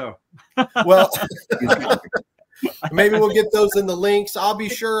think so. Well, maybe we'll get those in the links. I'll be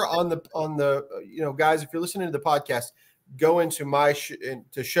sure on the guys, if you're listening to the podcast, go into my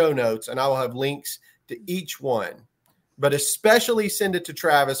into show notes and I will have links to each one, but especially send it to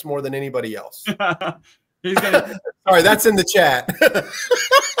Travis more than anybody else. He's gonna. Sorry, that's in the chat.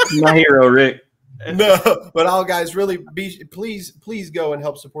 My hero, Rick. No, but all guys, really please go and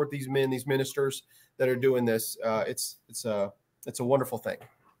help support these men, these ministers that are doing this. It's a wonderful thing.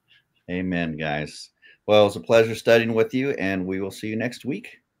 Amen, guys. Well, it's a pleasure studying with you, and we will see you next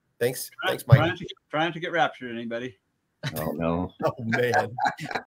week. Thanks, Mike. Trying to get raptured, anybody? Oh no. Oh man.